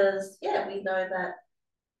 Because, we know that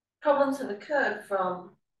problems have occurred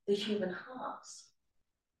from the human heart.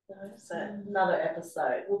 So another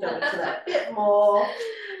episode. We'll go into that a bit more.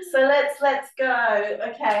 So let's go.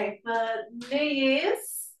 Okay, for New Year's,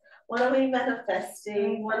 what are we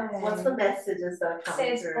manifesting? What's the messages that are coming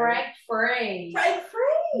through? It says break free. Break free.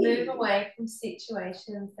 Move away from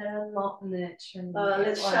situations that are not nurturing.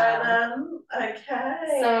 Let's show them. Okay.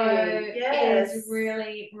 So it is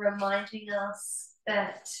really reminding us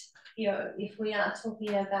that, if we are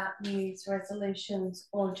talking about New Year's resolutions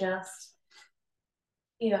or just,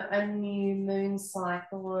 a new moon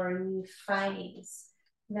cycle or a new phase,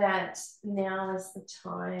 that now is the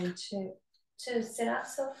time to set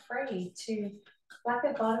ourselves free, to, like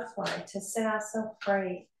a butterfly, to set ourselves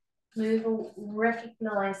free,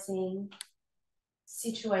 recognizing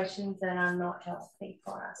situations that are not healthy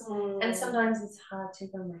for us. And sometimes it's hard to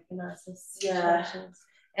even recognize those situations.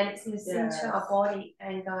 And it's listening to our body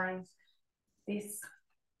and going, this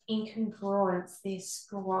incongruence, this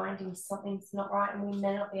grinding, something's not right, and we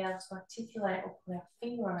may not be able to articulate or put our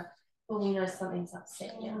finger on it, but we know something's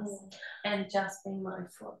upsetting us. And just being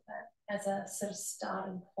mindful of that as a sort of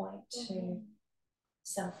starting point to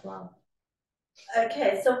self-love.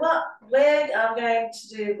 Okay, so I'm going to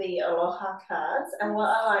do the Aloha cards, and what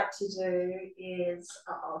I like to do is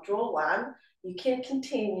I'll draw one, you can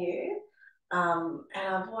continue, and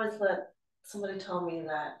I've always learned, somebody told me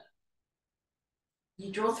that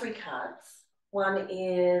you draw 3 cards. One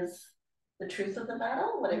is the truth of the matter,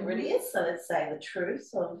 whatever it is. So let's say the truth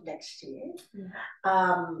of next year,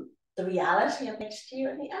 the reality of next year,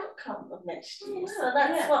 and the outcome of next year. So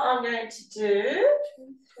that's what I'm going to do.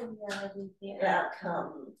 The reality, the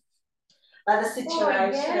outcome. Like the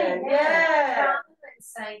situation. Rather than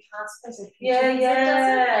saying past, present, future, it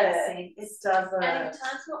doesn't make sense. It doesn't. And if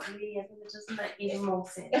time's not really, I think it doesn't make even more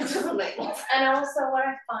sense. It doesn't make more sense. And also what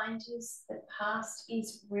I find is that past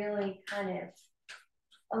is really kind of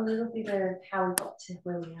a little bit of how we got to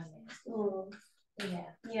where we are now.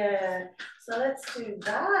 Yeah. So let's do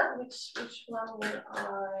that. Which one would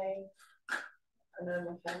I know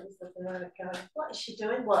my family's looking at it going, what is she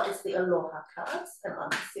doing? Well, it's the Aloha cards, and I'm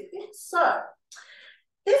Pacific. So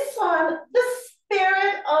this one, the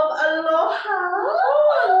spirit of Aloha.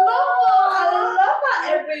 Aloha,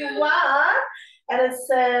 everyone. And it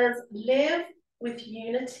says, live with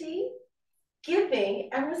unity giving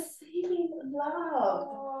and receiving love.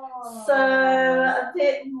 Oh. So a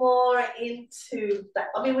bit more into that.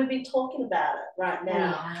 I mean, we've been talking about it right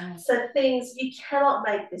now. Yeah. So things, you cannot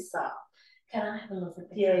make this up. Can I have a look at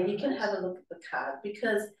the card? card? You can have a look at the card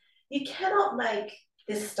because you cannot make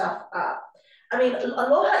this stuff up. I mean,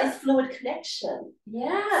 aloha is fluid connection.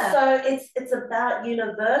 Yeah. So it's about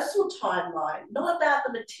universal timeline, not about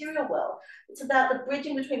the material world. It's about the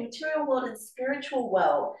bridging between material world and spiritual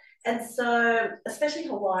world. And so, especially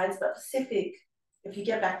Hawaiians, but Pacific, if you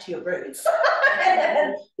get back to your roots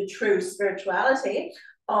and the true spirituality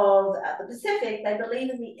of the Pacific, they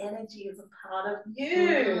believe in the energy as a part of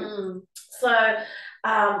you. So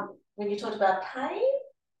when you talked about pain,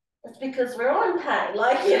 it's because we're all in pain,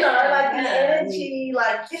 like, the energy,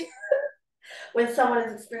 like, when someone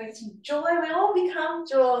is experiencing joy, we all become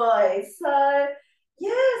joy. So,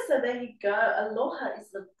 so there you go. Aloha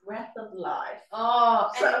is the breath of life.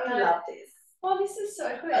 Oh, so I love this. Well, this is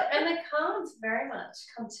so good. And the cards very much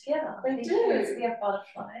come together. They do. We have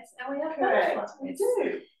butterflies and we have butterflies. We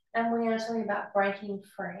do. And we are talking about breaking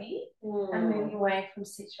free and moving away from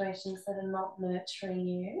situations that are not nurturing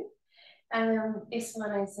you. And then this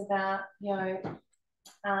one is about, live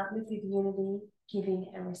with unity, giving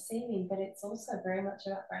and receiving, but it's also very much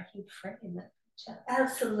about breaking free in that picture.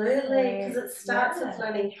 Absolutely, because it starts with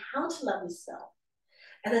learning how to love yourself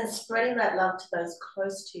and then spreading that love to those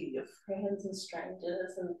close to you, your friends and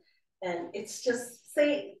strangers. And it's just,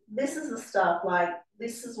 see, this is the stuff, like,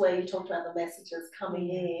 this is where you talked about the messages coming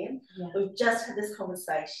in. Yeah. We've just had this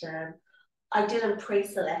conversation. I didn't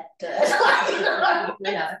pre-select it.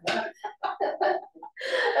 Yeah.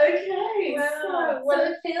 Okay. Wow. So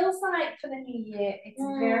it feels like for the new year, it's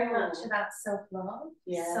very much about self-love,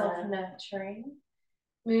 self-nurturing,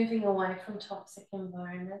 moving away from toxic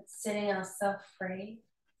environments, setting ourselves free,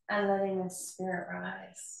 and letting the spirit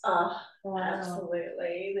rise. Oh, wow.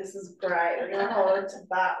 Absolutely. This is great. We're going to hold on to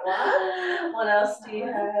that one. What else do you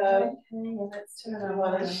have? Okay, let's do another one. You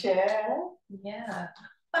want to share? Yeah.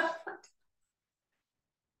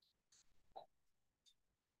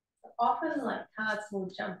 Often, like, cards will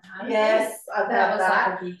jump out. Yes, I've had that.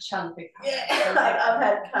 Like a big chunk of cards. Yeah, like I've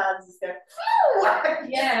had cards just go,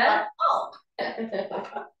 yeah.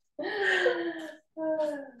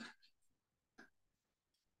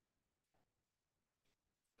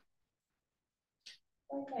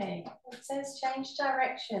 Okay, it says change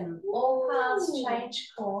direction. All paths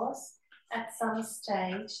change course at some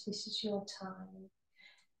stage. This is your time.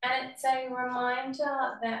 And it's a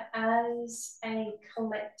reminder that as a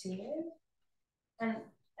collective and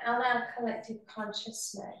on our collective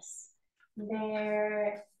consciousness,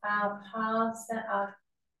 there are paths that are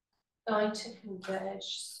going to converge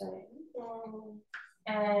soon.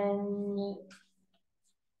 And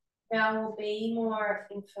there will be more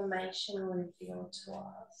information revealed to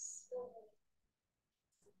us.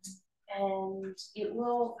 And it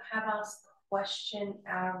will have us question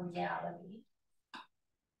our reality.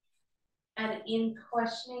 And in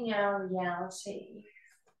questioning our reality,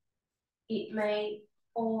 it may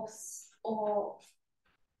force or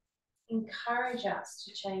encourage us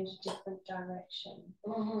to change a different direction,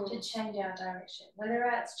 to change our direction, whether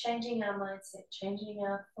it's changing our mindset, changing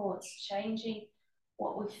our thoughts, changing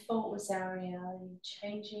what we thought was our reality,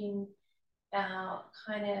 changing our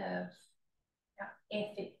kind of our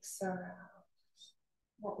ethics or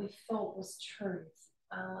what we thought was truth.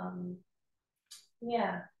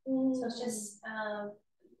 So it's just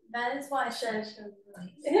that is why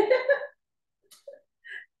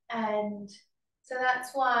and so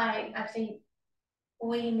that's why I think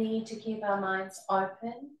we need to keep our minds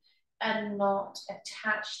open and not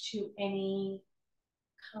attached to any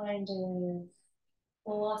kind of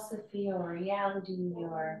philosophy or reality,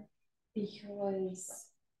 or because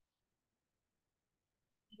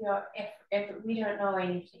we don't know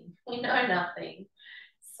anything. We know nothing.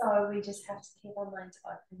 So we just have to keep our minds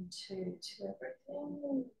open to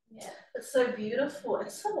everything. Yeah. It's so beautiful.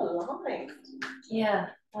 It's so aligned. Yeah.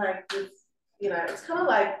 Like this, it's kind of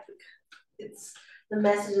like it's the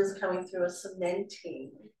messages coming through are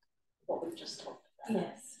cementing what we've just talked about.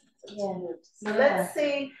 Yes. So let's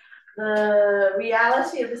see the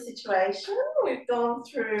reality of the situation. We've gone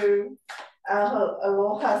through our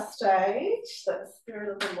aloha stage, the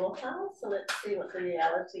spirit of aloha. So let's see what the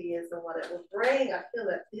reality is and what it will bring. I feel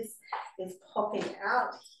that this is popping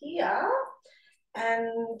out here,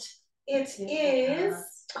 and it is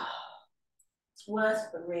it's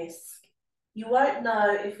worth the risk. You won't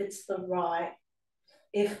know if it's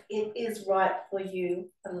if it is right for you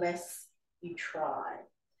unless you try.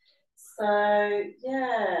 So,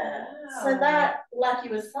 so that, like you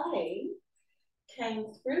were saying, came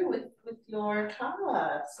through with your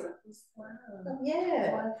cards. So wow.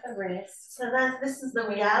 Yeah. Worth the risk. So this is the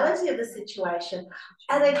reality of the situation.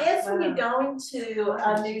 And I guess when you go into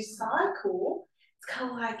a new cycle, it's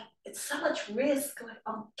kind of like, it's so much risk. Like,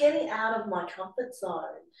 I'm getting out of my comfort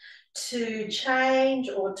zone to change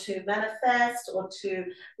or to manifest or to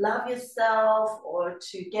love yourself or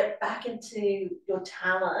to get back into your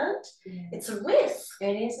talent. Yeah. It's a risk.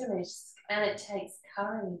 It is a risk. And it takes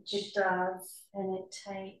courage. It does. And it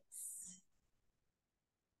takes,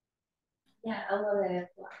 yeah, a lot of, like,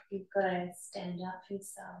 you've got to stand up for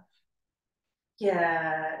yourself.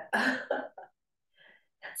 Yeah.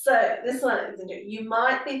 So this one is interesting. You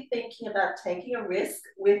might be thinking about taking a risk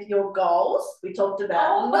with your goals. We talked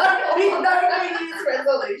about no New Year's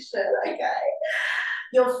resolution. Okay.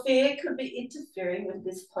 Your fear could be interfering with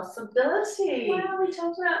this possibility. Wow, we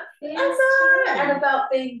talked about fears too. And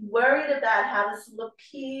about being worried about how this will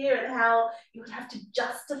appear and how you would have to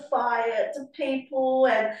justify it to people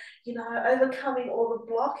and, you know, overcoming all the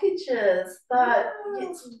blockages. But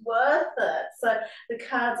it's worth it. So the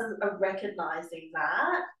cards are recognizing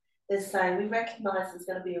that. They're saying we recognize there's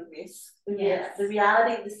going to be a risk. Yes. The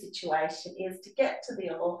reality of the situation is to get to the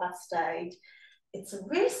aloha stage. It's a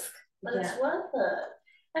risk, but it's worth it.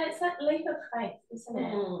 And it's that leap of faith, isn't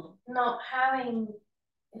it? Not having,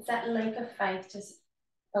 it's that leap of faith, just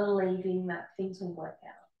believing that things will work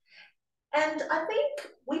out. And I think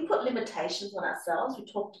we put limitations on ourselves. We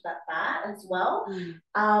talked about that as well.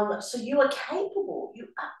 So you are capable. You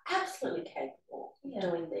are absolutely capable of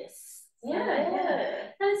doing this. Yeah.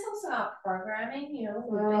 And it's also our programming, you know,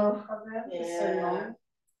 we've been programmed for so long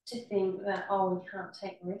to think that, oh, we can't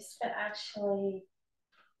take risks, but actually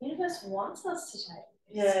the universe wants us to take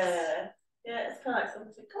risks. Yeah, it's kind of like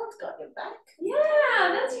someone said, God's got your back.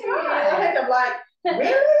 Yeah, that's right. I think I'm like,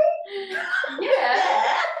 really? Yeah.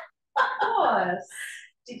 Of course.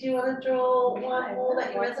 Did you want to draw one more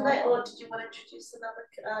that you resonate, or did you want to introduce another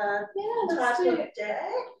type of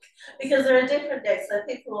deck? Because there are different decks. So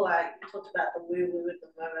people like, we talked about the woo-woo at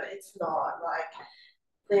the moment. It's not like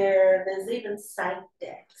there's even saint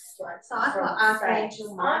decks, like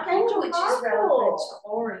Archangel Michael, which is relevant to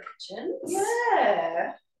origins.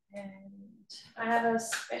 Yeah. And I have a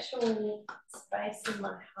special space in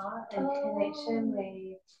my heart and connection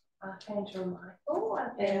with Archangel Michael.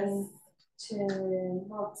 I've been to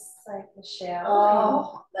Mont Saint Michel.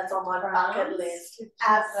 Oh, that's on my bucket list.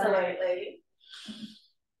 Absolutely.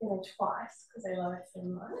 You know, twice because I love it so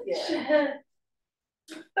much. Yeah.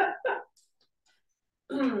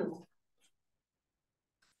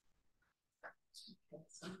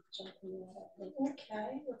 Okay,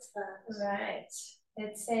 what's that? Right.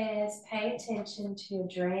 It says, pay attention to your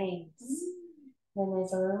dreams. Then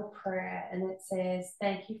there's a little prayer and it says,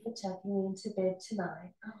 thank you for tucking me into bed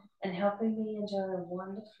tonight and helping me enjoy a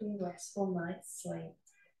wonderfully restful night's sleep.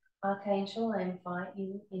 Archangel, I invite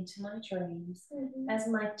you into my dreams as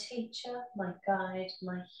my teacher, my guide,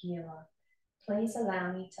 my healer. Please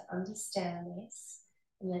allow me to understand this.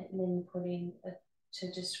 And then you put in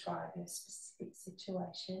to describe your specific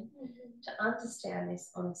situation, to understand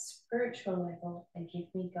this on a spiritual level and give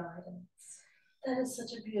me guidance. That is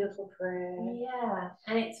such a beautiful prayer. Yeah,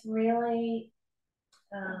 and it's really,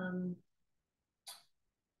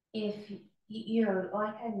 if you know,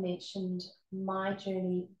 like I mentioned, my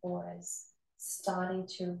journey was starting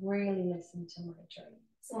to really listen to my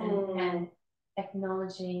dreams and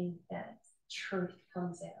acknowledging that truth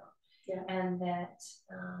comes out. Yeah. And that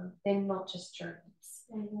they're not just dreams.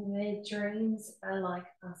 Their dreams are like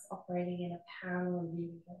us operating in a parallel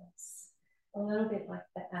universe, a little bit like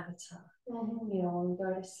the Avatar. You know, when we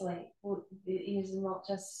go to sleep, it is not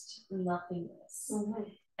just nothingness.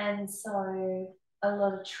 And so a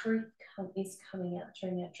lot of truth is coming out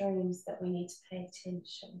during our dreams that we need to pay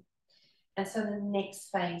attention. And so the next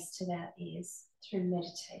phase to that is through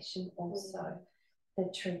meditation also,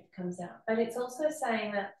 the truth comes out. But it's also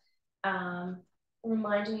saying that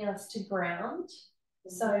reminding us to ground.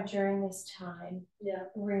 So during this time,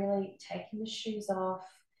 really taking the shoes off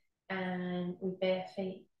and with bare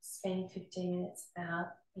feet, spending 15 minutes out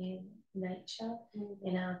in nature,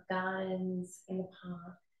 in our gardens, in the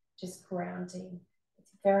park, just grounding.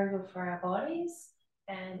 It's very good for our bodies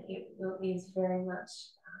and it is very much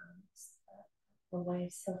a way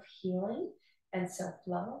of self-healing and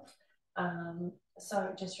self-love.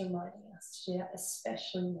 So just reminding us to do that,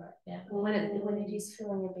 especially right now when it is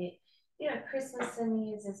feeling a bit, you know, Christmas and New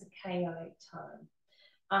Year's is a chaotic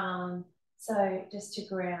time. So just to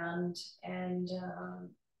ground and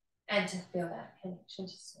to feel that connection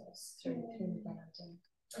to source through the grounding.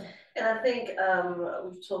 And I think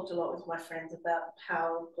we've talked a lot with my friends about the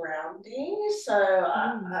power of grounding. So,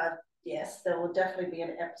 yes, there will definitely be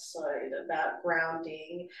an episode about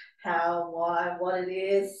grounding, how, why, what it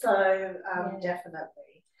is. So,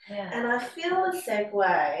 definitely. Yeah. And I feel a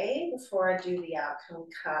segue before I do the outcome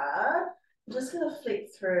card. I'm just going to flick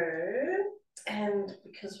through, and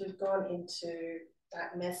because we've gone into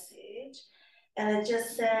that message, and it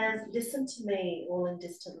just says, listen to me, all in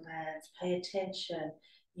distant lands, pay attention,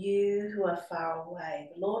 you who are far away.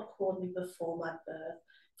 The Lord called me before my birth.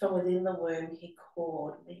 From within the womb, he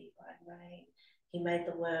called me by name. He made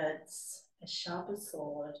the words as sharp as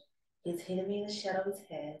sword. He's hidden me in the shadow of his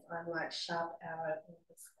hand. I'm like sharp arrow in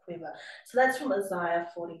his quiver. So that's from Isaiah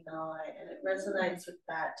 49, and it resonates with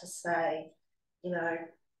that to say, you know,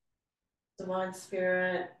 divine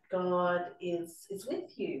spirit, God is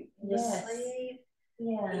with you in your sleep,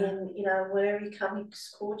 in, you know, wherever you come, he's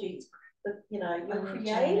called you. You know, you're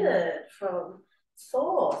created from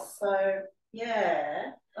source. So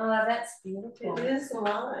yeah. Oh, that's beautiful. It is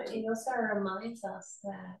alive. It also reminds us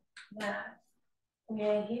that we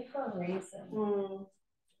are here for a reason.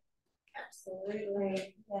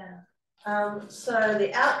 Absolutely. Yeah. So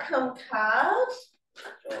the outcome card,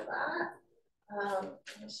 draw that. I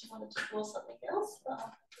just wanted to draw something else, but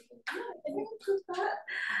I think I put that.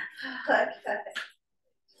 Okay.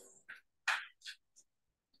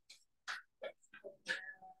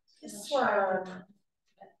 This one.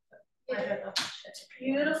 Yeah.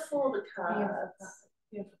 Beautiful, the cards.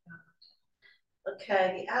 Beautiful card. Okay,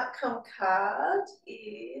 the outcome card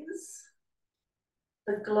is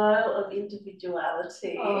the glow of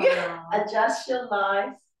individuality. Oh. Adjust your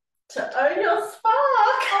life to own your spark.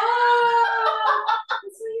 Oh,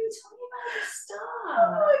 that's what you were talking about at the start. Oh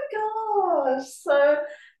my gosh. So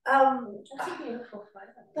that's a beautiful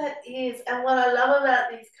photo. That is, and what I love about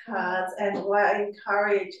these cards, and why I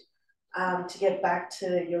encourage to get back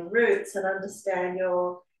to your roots and understand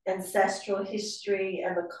your ancestral history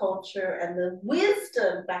and the culture and the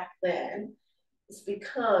wisdom back then, is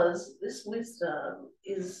because this wisdom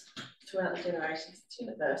is throughout the generations. It's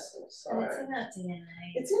universal. So and it's in our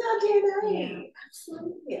DNA. It's in our DNA. Yeah.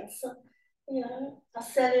 Absolutely. It's a, you know, a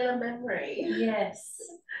cellular memory. Yes.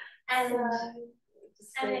 And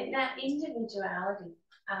so, that individuality,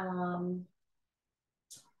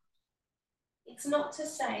 it's not to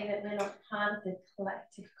say that we're not part of the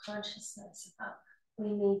collective consciousness, but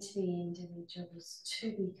we need to be individuals to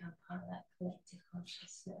become part of that collective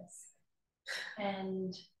consciousness.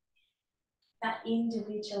 And that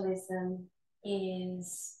individualism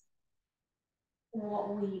is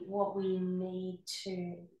what we need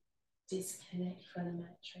to disconnect from the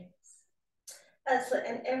matrix.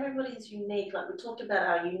 And everybody's unique. Like we talked about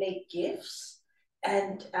our unique gifts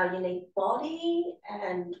and our unique body,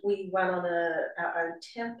 and we run on our own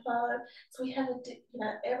tempo. So we have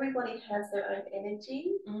everybody has their own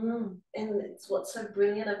energy, and it's what's so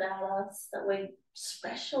brilliant about us, that we're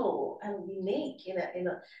special and unique in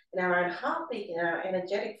our own heartbeat, in our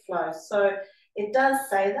energetic flow. So it does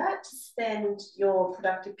say that to spend your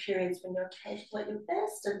productive periods when you're capable at your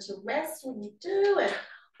best, and to rest when you do, and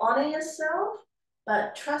honor yourself,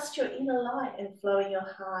 but trust your inner light and flow in your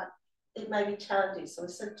heart. It may be challenging, so we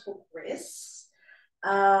said took risks.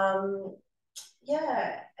 And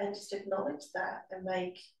just acknowledge that and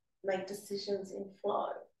make decisions in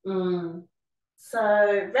flow.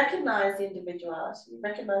 So recognize the individuality,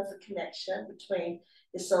 recognize the connection between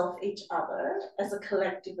yourself, each other, as a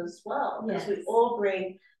collective as well, because we all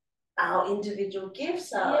bring our individual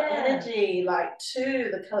gifts, our energy, like,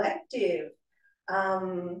 to the collective.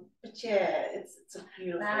 But yeah, it's a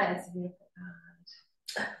beautiful. That is a beautiful card.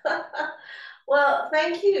 Well,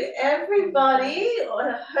 thank you, everybody.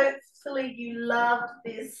 Hopefully you loved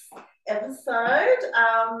this episode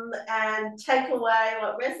and take away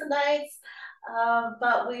what resonates.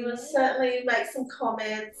 But we will certainly make some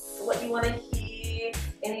comments, what you want to hear,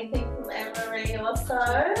 anything from Anne-Marie or so.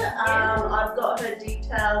 I've got her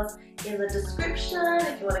details in the description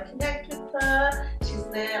if you want to connect with her. She's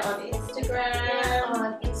there on Instagram.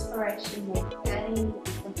 On Inspiration with Annie,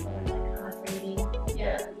 and for my card reading.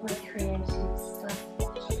 My creative stuff.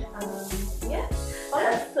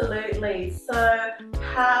 Absolutely. So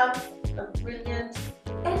have a brilliant,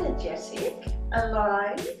 energetic,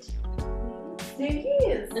 aligned New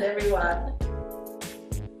Year's, everyone.